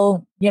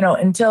until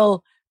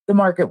the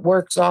market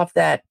works off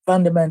that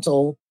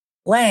fundamental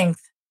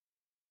length,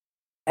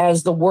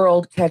 as the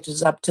world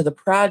catches up to the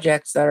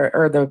projects that are,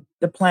 or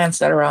the plants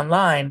that are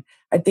online,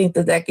 I think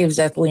that gives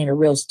ethylene a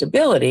real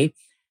stability.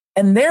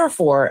 And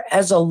therefore,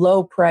 as a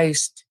low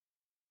priced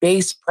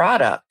base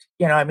product,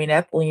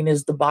 ethylene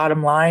is the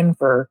bottom line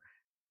for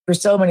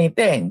so many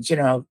things,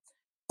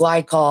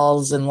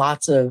 glycols and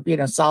lots of,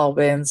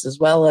 solvents, as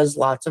well as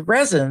lots of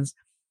resins,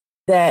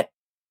 that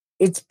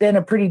it's been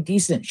a pretty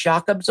decent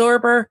shock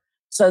absorber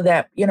so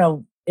that,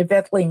 if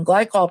ethylene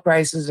glycol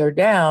prices are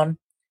down,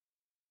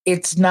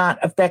 it's not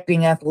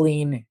affecting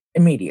ethylene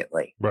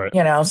immediately, right?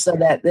 So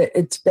that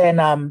it's been,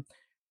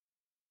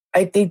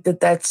 I think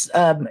that's,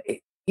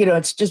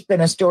 it's just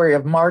been a story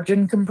of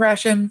margin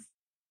compression,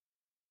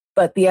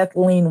 but the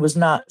ethylene was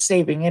not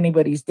saving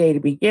anybody's day to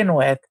begin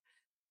with.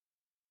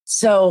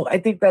 So I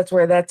think that's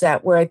where that's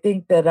at, where I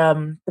think that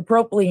the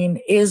propylene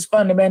is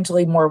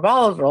fundamentally more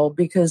volatile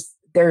because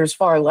there's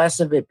far less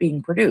of it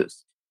being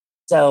produced.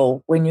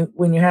 So when you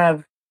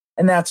have,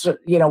 and that's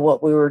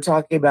what we were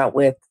talking about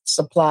with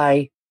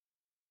supply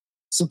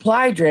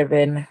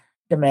driven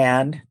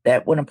demand,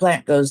 that when a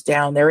plant goes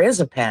down, there is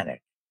a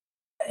panic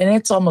and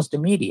it's almost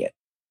immediate.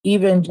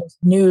 Even just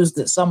news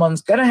that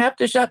someone's going to have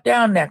to shut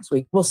down next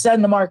week will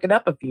send the market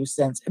up a few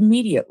cents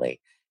immediately.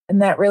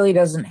 And that really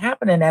doesn't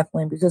happen in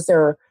ethylene because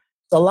there's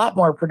a lot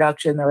more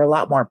production, there are a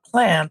lot more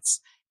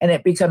plants, and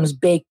it becomes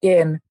baked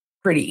in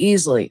pretty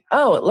easily.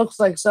 Oh, it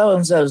looks like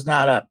so-and-so's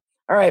not up.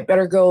 All right,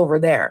 better go over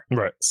there.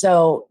 Right.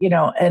 So,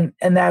 and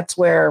that's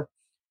where,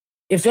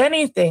 if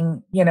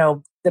anything,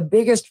 the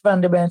biggest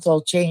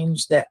fundamental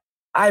change that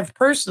I've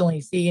personally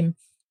seen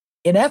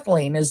in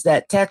ethylene is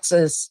that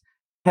Texas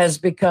has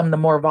become the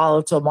more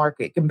volatile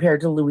market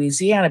compared to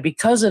Louisiana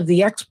because of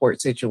the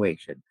export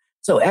situation.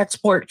 So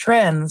export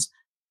trends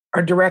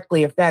are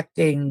directly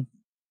affecting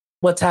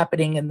what's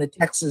happening in the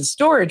Texas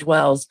storage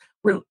wells,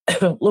 where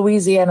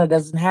Louisiana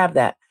doesn't have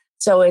that.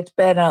 So it's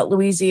been,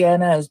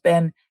 Louisiana has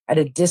been at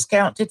a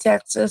discount to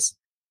Texas,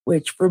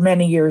 which for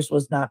many years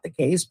was not the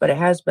case, but it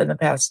has been the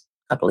past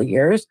couple of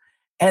years.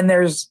 And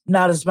there's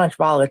not as much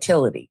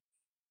volatility.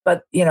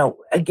 But,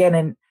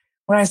 again,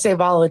 when I say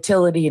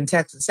volatility in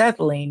Texas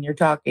ethylene, you're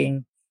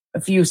talking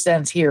a few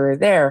cents here or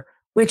there,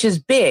 which is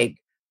big,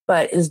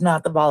 but is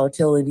not the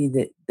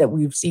volatility that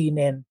we've seen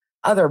in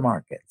other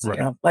markets.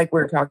 Right. Like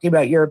we're talking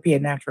about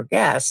European natural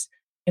gas,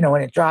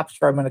 when it drops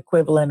from an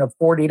equivalent of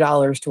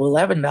 $40 to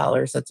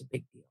 $11, that's a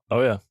big deal.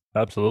 Oh yeah,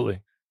 absolutely.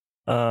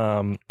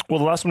 Well, the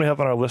last one we have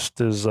on our list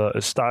is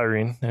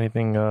styrene.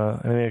 Anything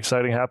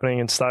exciting happening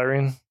in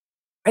styrene?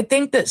 I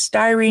think that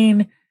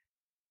styrene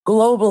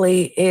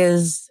globally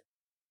is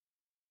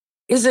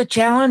a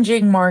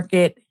challenging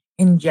market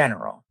in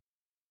general.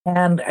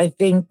 And I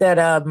think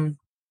that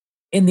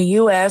in the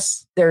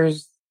US,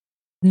 there's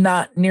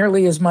not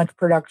nearly as much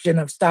production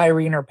of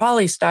styrene or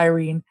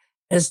polystyrene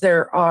as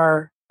there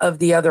are of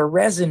the other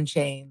resin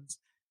chains.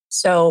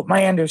 So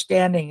my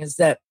understanding is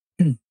that,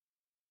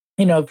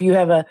 if you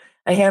have a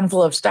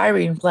handful of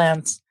styrene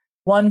plants,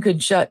 one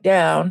could shut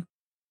down.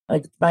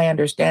 Like my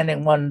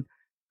understanding, one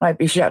might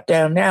be shut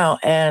down now,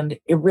 and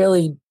it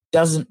really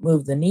doesn't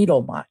move the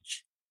needle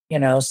much.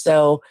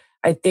 So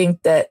I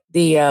think that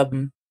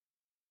the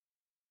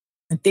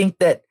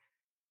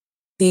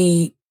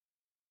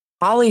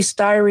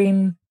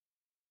polystyrene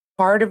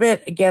part of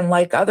it, again,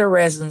 like other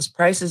resins,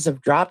 prices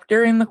have dropped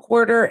during the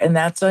quarter, and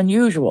that's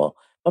unusual.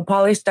 But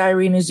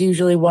polystyrene is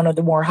usually one of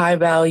the more high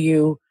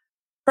value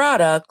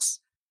products.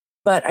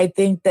 But I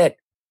think that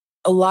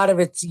a lot of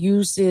its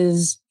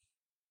uses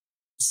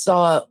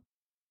saw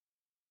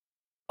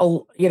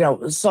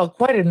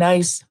quite a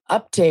nice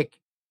uptick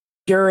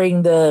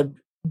during the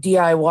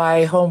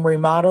DIY home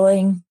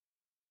remodeling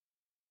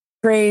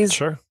craze.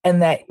 Sure.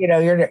 And that,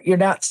 you're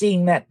not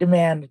seeing that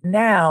demand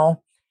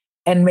now.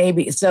 And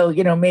maybe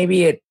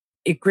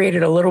it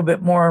created a little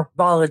bit more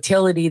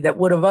volatility that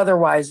would have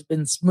otherwise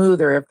been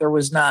smoother if there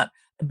was not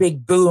a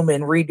big boom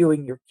in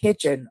redoing your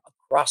kitchen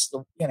across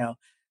the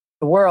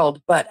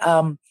world. But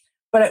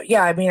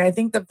yeah, I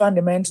think that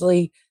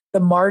fundamentally the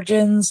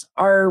margins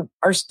are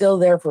still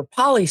there for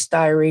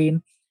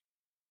polystyrene.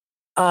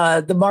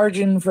 The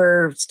margin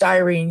for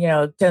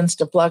styrene, tends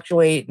to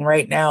fluctuate, and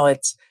right now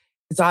it's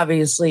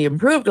obviously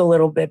improved a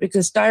little bit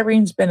because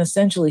styrene's been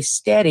essentially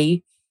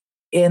steady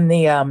in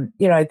the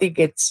I think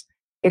it's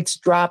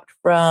dropped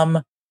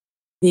from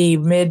the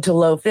mid to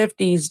low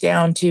 50s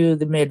down to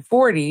the mid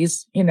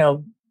 40s,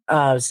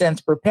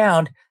 cents per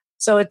pound.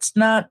 So it's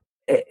not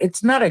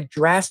a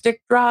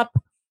drastic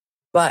drop,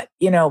 but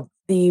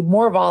the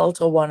more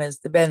volatile one is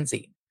the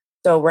benzene.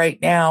 So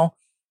right now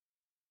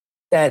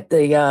that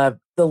the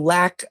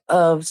lack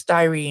of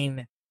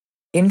styrene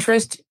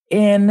interest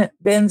in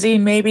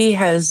benzene maybe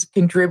has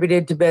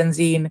contributed to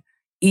benzene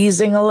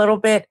easing a little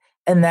bit,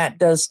 and that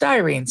does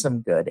styrene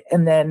some good.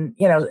 And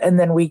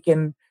then we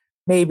can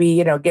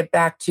maybe get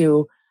back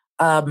to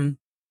a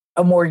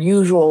more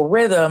usual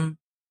rhythm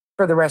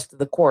for the rest of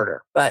the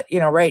quarter. But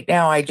right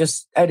now I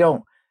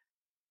don't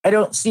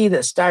see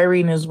that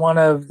styrene is one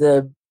of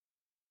the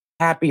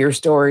happier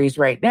stories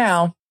right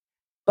now.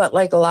 But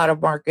like a lot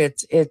of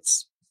markets,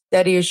 it's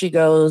steady as she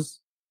goes.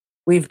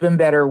 We've been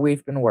better,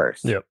 we've been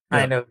worse. Yep.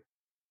 Kind of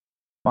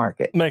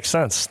market. Makes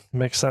sense.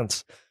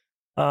 So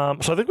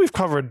I think we've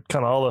covered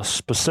kind of all the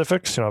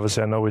specifics.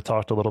 Obviously, I know we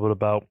talked a little bit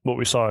about what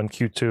we saw in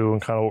Q2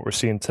 and kind of what we're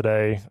seeing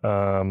today.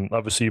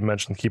 Obviously, you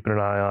mentioned keeping an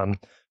eye on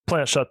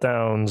plant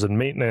shutdowns and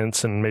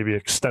maintenance and maybe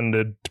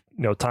extended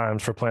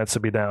times for plants to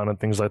be down and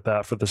things like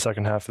that for the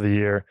second half of the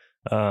year.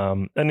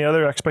 Any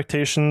other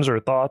expectations or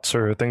thoughts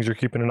or things you're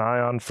keeping an eye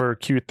on for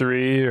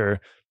Q3 or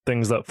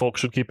things that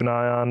folks should keep an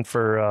eye on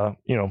for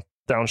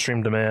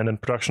downstream demand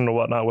and production and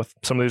whatnot with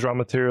some of these raw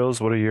materials?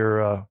 What are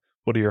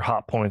your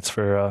hot points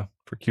for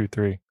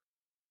Q3?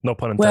 No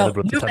pun intended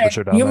with the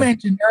temperature down there. You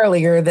mentioned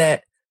earlier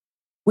that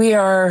we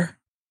are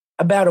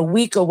about a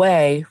week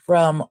away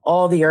from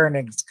all the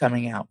earnings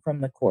coming out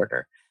from the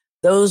quarter.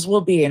 Those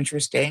will be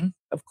interesting,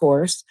 of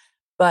course,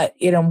 but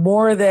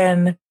more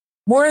than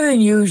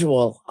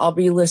usual, I'll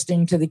be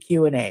listening to the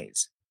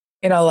Q&As.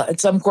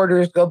 Some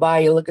quarters go by,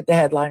 you look at the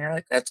headline, you're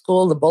like, that's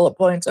cool, the bullet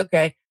points,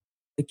 okay.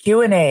 The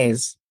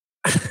Q&As,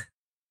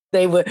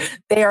 they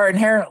are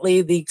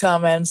inherently the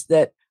comments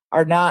that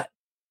are not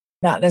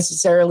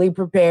necessarily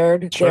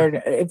prepared. Sure.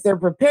 If they're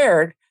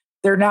prepared,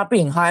 they're not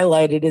being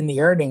highlighted in the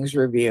earnings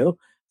review.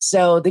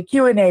 So the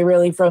Q&A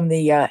really from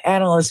the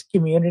analyst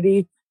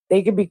community,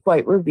 they can be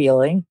quite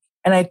revealing.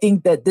 And I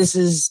think that this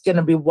is going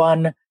to be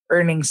one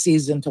earnings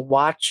season to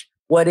watch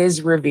what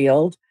is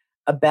revealed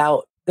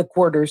about the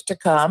quarters to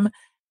come.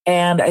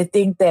 And I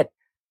think that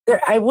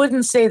I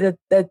wouldn't say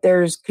that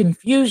there's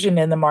confusion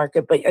in the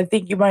market, but I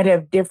think you might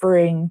have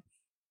differing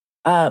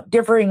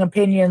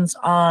opinions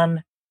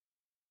on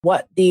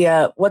what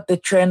the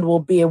trend will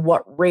be and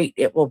what rate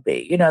it will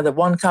be. That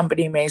one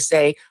company may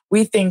say,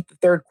 we think the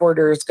third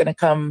quarter is going to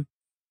come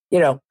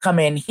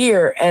in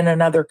here. And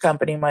another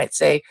company might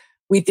say,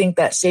 we think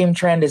that same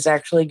trend is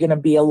actually going to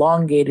be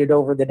elongated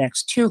over the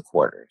next 2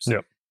 quarters.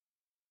 Yep.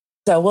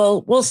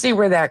 So we'll see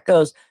where that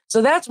goes.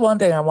 So that's one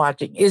thing I'm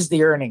watching is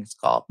the earnings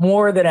call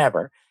more than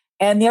ever.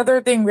 And the other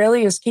thing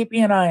really is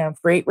keeping an eye on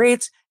freight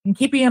rates and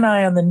keeping an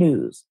eye on the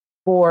news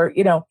for,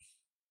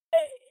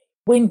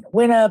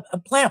 when a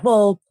plant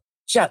will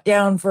shut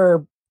down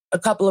for a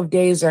couple of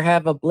days or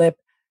have a blip,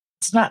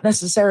 it's not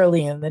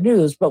necessarily in the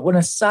news, but when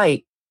a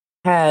site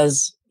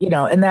has,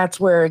 and that's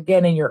where,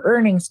 again, in your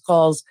earnings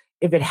calls,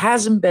 if it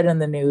hasn't been in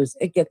the news,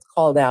 it gets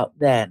called out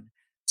then.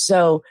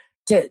 So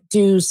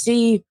to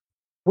see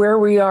where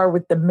we are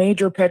with the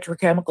major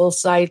petrochemical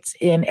sites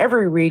in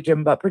every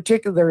region, but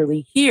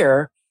particularly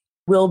here,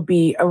 will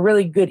be a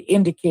really good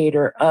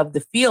indicator of the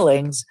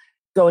feelings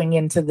going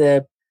into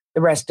the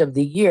rest of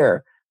the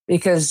year.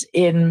 Because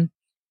in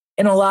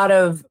a lot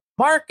of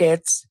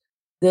markets,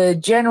 the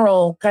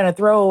general kind of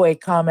throwaway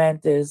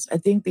comment is, I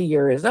think the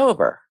year is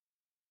over.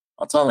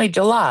 Well, it's only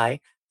July.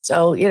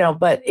 So,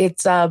 but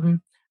it's, I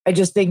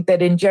just think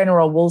that in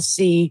general, we'll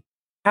see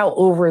how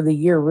over the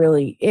year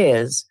really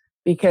is.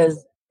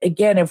 Because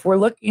again, if we're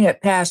looking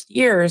at past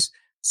years,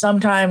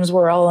 sometimes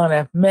we're all in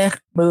a meh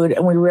mood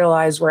and we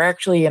realize we're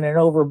actually in an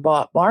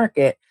overbought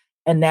market.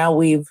 And now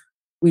we've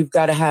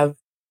got to have,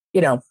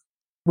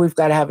 we've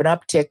got to have an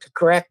uptick to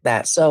correct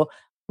that. So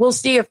we'll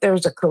see if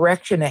there's a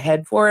correction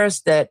ahead for us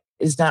that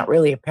is not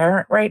really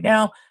apparent right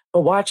now.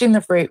 But watching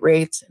the freight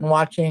rates and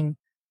watching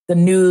the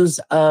news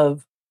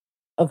of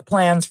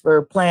plans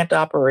for plant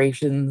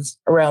operations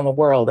around the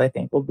world, I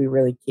think will be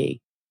really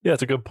key. Yeah,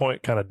 it's a good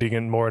point, kind of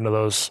digging more into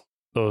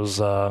those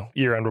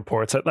year-end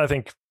reports. I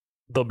think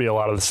there'll be a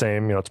lot of the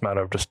same. It's a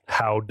matter of just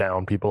how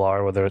down people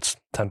are, whether it's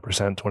 10%,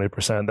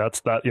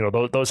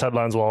 20%. Those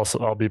headlines will also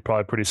all be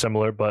probably pretty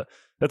similar, but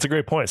that's a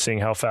great point, seeing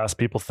how fast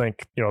people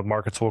think,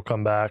 markets will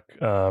come back,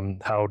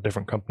 how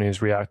different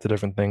companies react to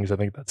different things. I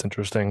think that's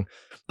interesting.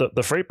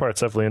 The freight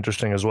part's definitely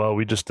interesting as well.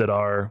 We just did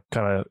our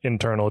kind of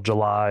internal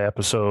July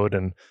episode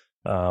and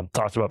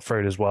talked about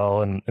freight as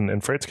well.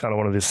 And freight's kind of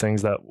one of these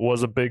things that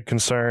was a big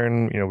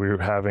concern. We were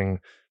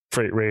having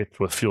freight rates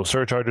with fuel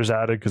surcharges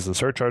added because the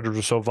surcharges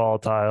were so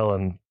volatile.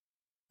 And,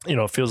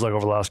 it feels like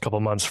over the last couple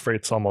of months,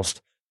 freight's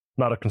almost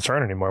not a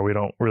concern anymore. We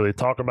don't really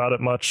talk about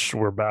it much.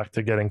 We're back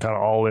to getting kind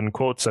of all in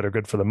quotes that are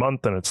good for the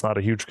month, and it's not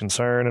a huge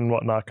concern and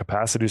whatnot.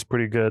 Capacity is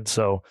pretty good.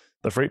 So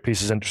the freight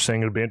piece is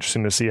interesting. It'll be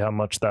interesting to see how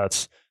much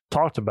that's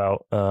talked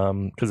about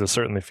because it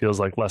certainly feels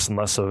like less and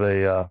less of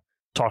a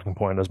talking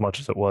point as much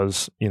as it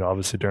was,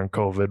 obviously during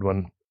COVID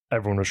when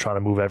everyone was trying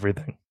to move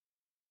everything.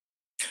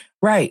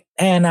 Right.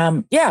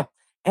 And yeah.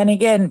 And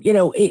again,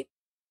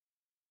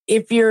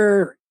 if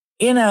you're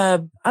in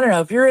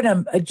if you're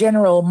in a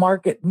general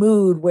market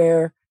mood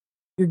where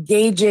you're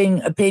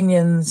gauging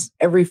opinions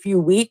every few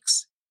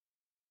weeks,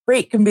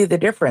 rate can be the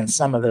difference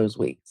some of those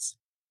weeks.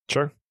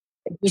 Sure.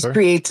 It just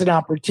creates an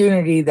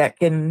opportunity that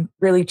can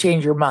really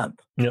change your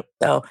month. Yep.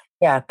 So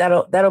yeah,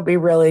 that'll be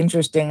really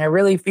interesting. I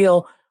really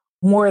feel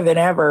more than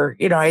ever,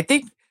 I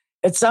think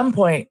at some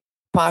point,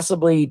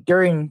 possibly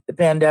during the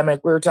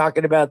pandemic, we were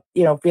talking about,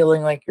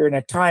 feeling like you're in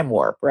a time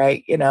warp,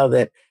 right?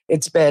 That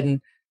it's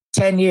been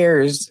 10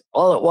 years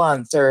all at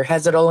once, or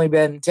has it only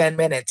been 10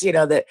 minutes?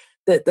 That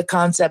the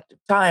concept of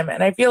time.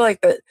 And I feel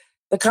like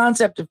the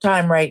concept of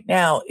time right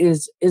now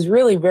is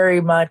really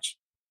very much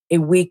a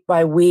week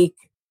by week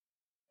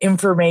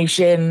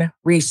information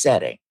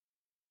resetting.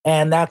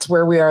 And that's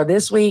where we are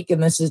this week.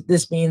 And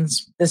this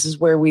means this is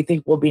where we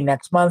think we'll be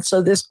next month.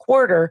 So this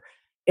quarter,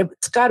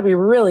 it's got to be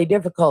really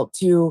difficult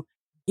to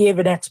give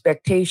an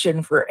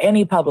expectation for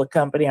any public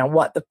company on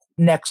what the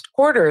next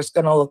quarter is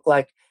going to look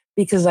like,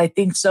 because I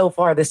think so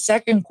far the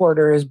second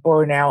quarter is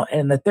borne out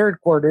and the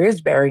third quarter is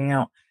bearing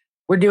out.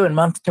 We're doing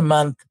month to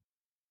month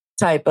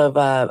type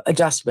of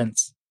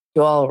adjustments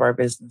to all of our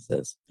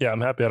businesses. Yeah,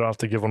 I'm happy I don't have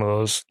to give one of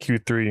those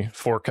Q3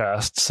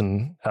 forecasts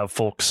and have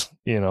folks,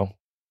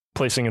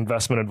 placing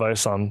investment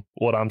advice on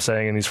what I'm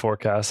saying in these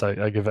forecasts.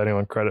 I give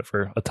anyone credit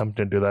for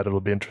attempting to do that.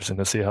 It'll be interesting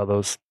to see how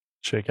those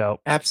shake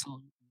out.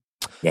 Absolutely.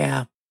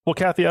 Yeah. Well,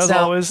 Kathy, as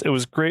always, it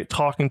was great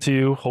talking to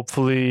you.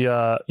 Hopefully,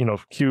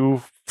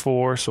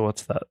 Q4. So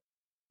what's that?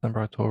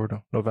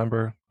 October,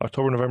 November,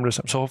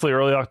 December. So hopefully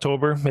early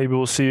October, maybe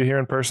we'll see you here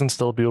in person.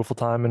 Still a beautiful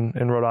time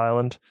in Rhode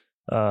Island.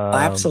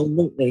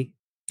 Absolutely.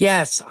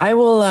 Yes, I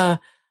will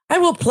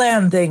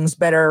plan things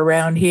better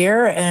around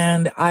here,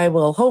 and I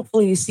will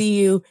hopefully see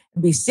you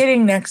and be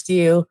sitting next to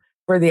you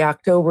for the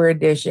October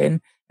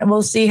edition, and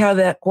we'll see how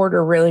that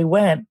quarter really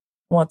went.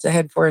 What's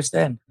ahead for us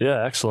then.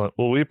 Yeah, excellent.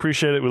 Well, we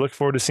appreciate it. We look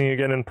forward to seeing you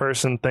again in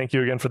person. Thank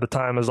you again for the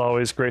time. As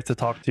always, great to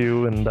talk to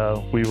you, and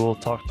we will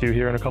talk to you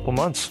here in a couple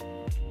months.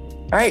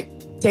 All right.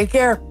 Take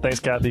care. Thanks,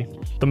 Kathy.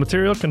 The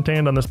material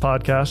contained on this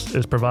podcast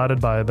is provided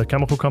by The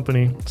Chemical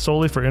Company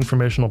solely for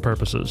informational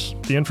purposes.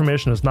 The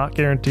information is not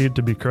guaranteed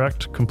to be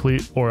correct,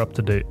 complete, or up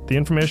to date. The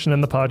information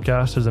in the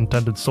podcast is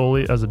intended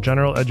solely as a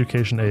general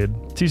education aid.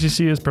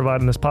 TCC is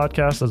providing this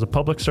podcast as a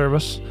public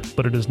service,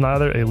 but it is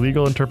neither a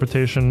legal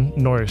interpretation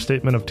nor a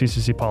statement of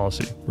TCC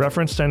policy.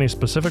 Reference to any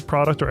specific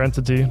product or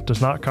entity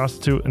does not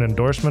constitute an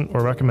endorsement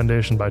or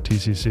recommendation by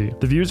TCC.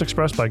 The views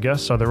expressed by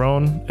guests are their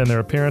own, and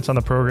their appearance on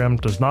the program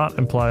does not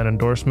imply an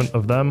endorsement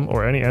of them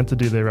or any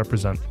entity they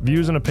represent.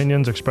 Views and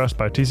opinions expressed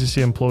by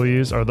TCC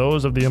employees are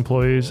those of the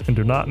employees and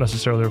do not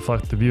necessarily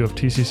reflect the view of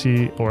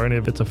TCC or any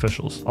of its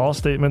officials. All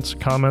statements,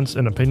 comments,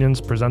 and opinions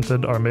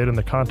presented are made in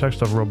the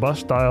context of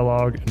robust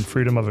dialogue and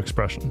freedom of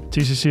expression.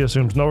 TCC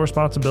assumes no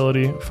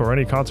responsibility for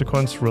any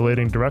consequence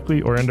relating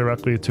directly or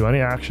indirectly to any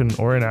action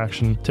or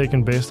inaction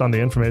taken based on the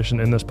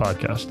information in this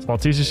podcast. While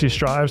TCC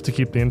strives to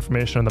keep the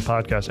information in the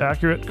podcast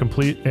accurate,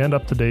 complete, and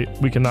up to date,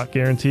 we cannot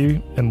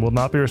guarantee and will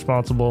not be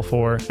responsible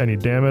for any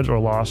damage or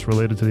loss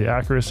related to the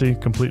accuracy,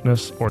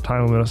 completeness, or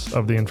timeliness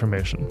of the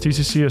information.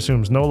 TCC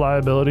assumes no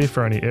liability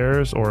for any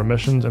errors or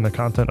omissions in the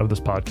content of this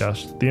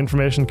podcast. The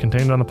information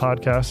contained on the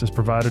podcast is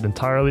provided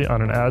entirely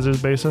on an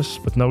as-is basis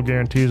with no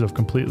guarantees of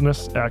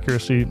completeness,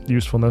 accuracy,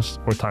 usefulness,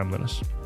 or timeliness.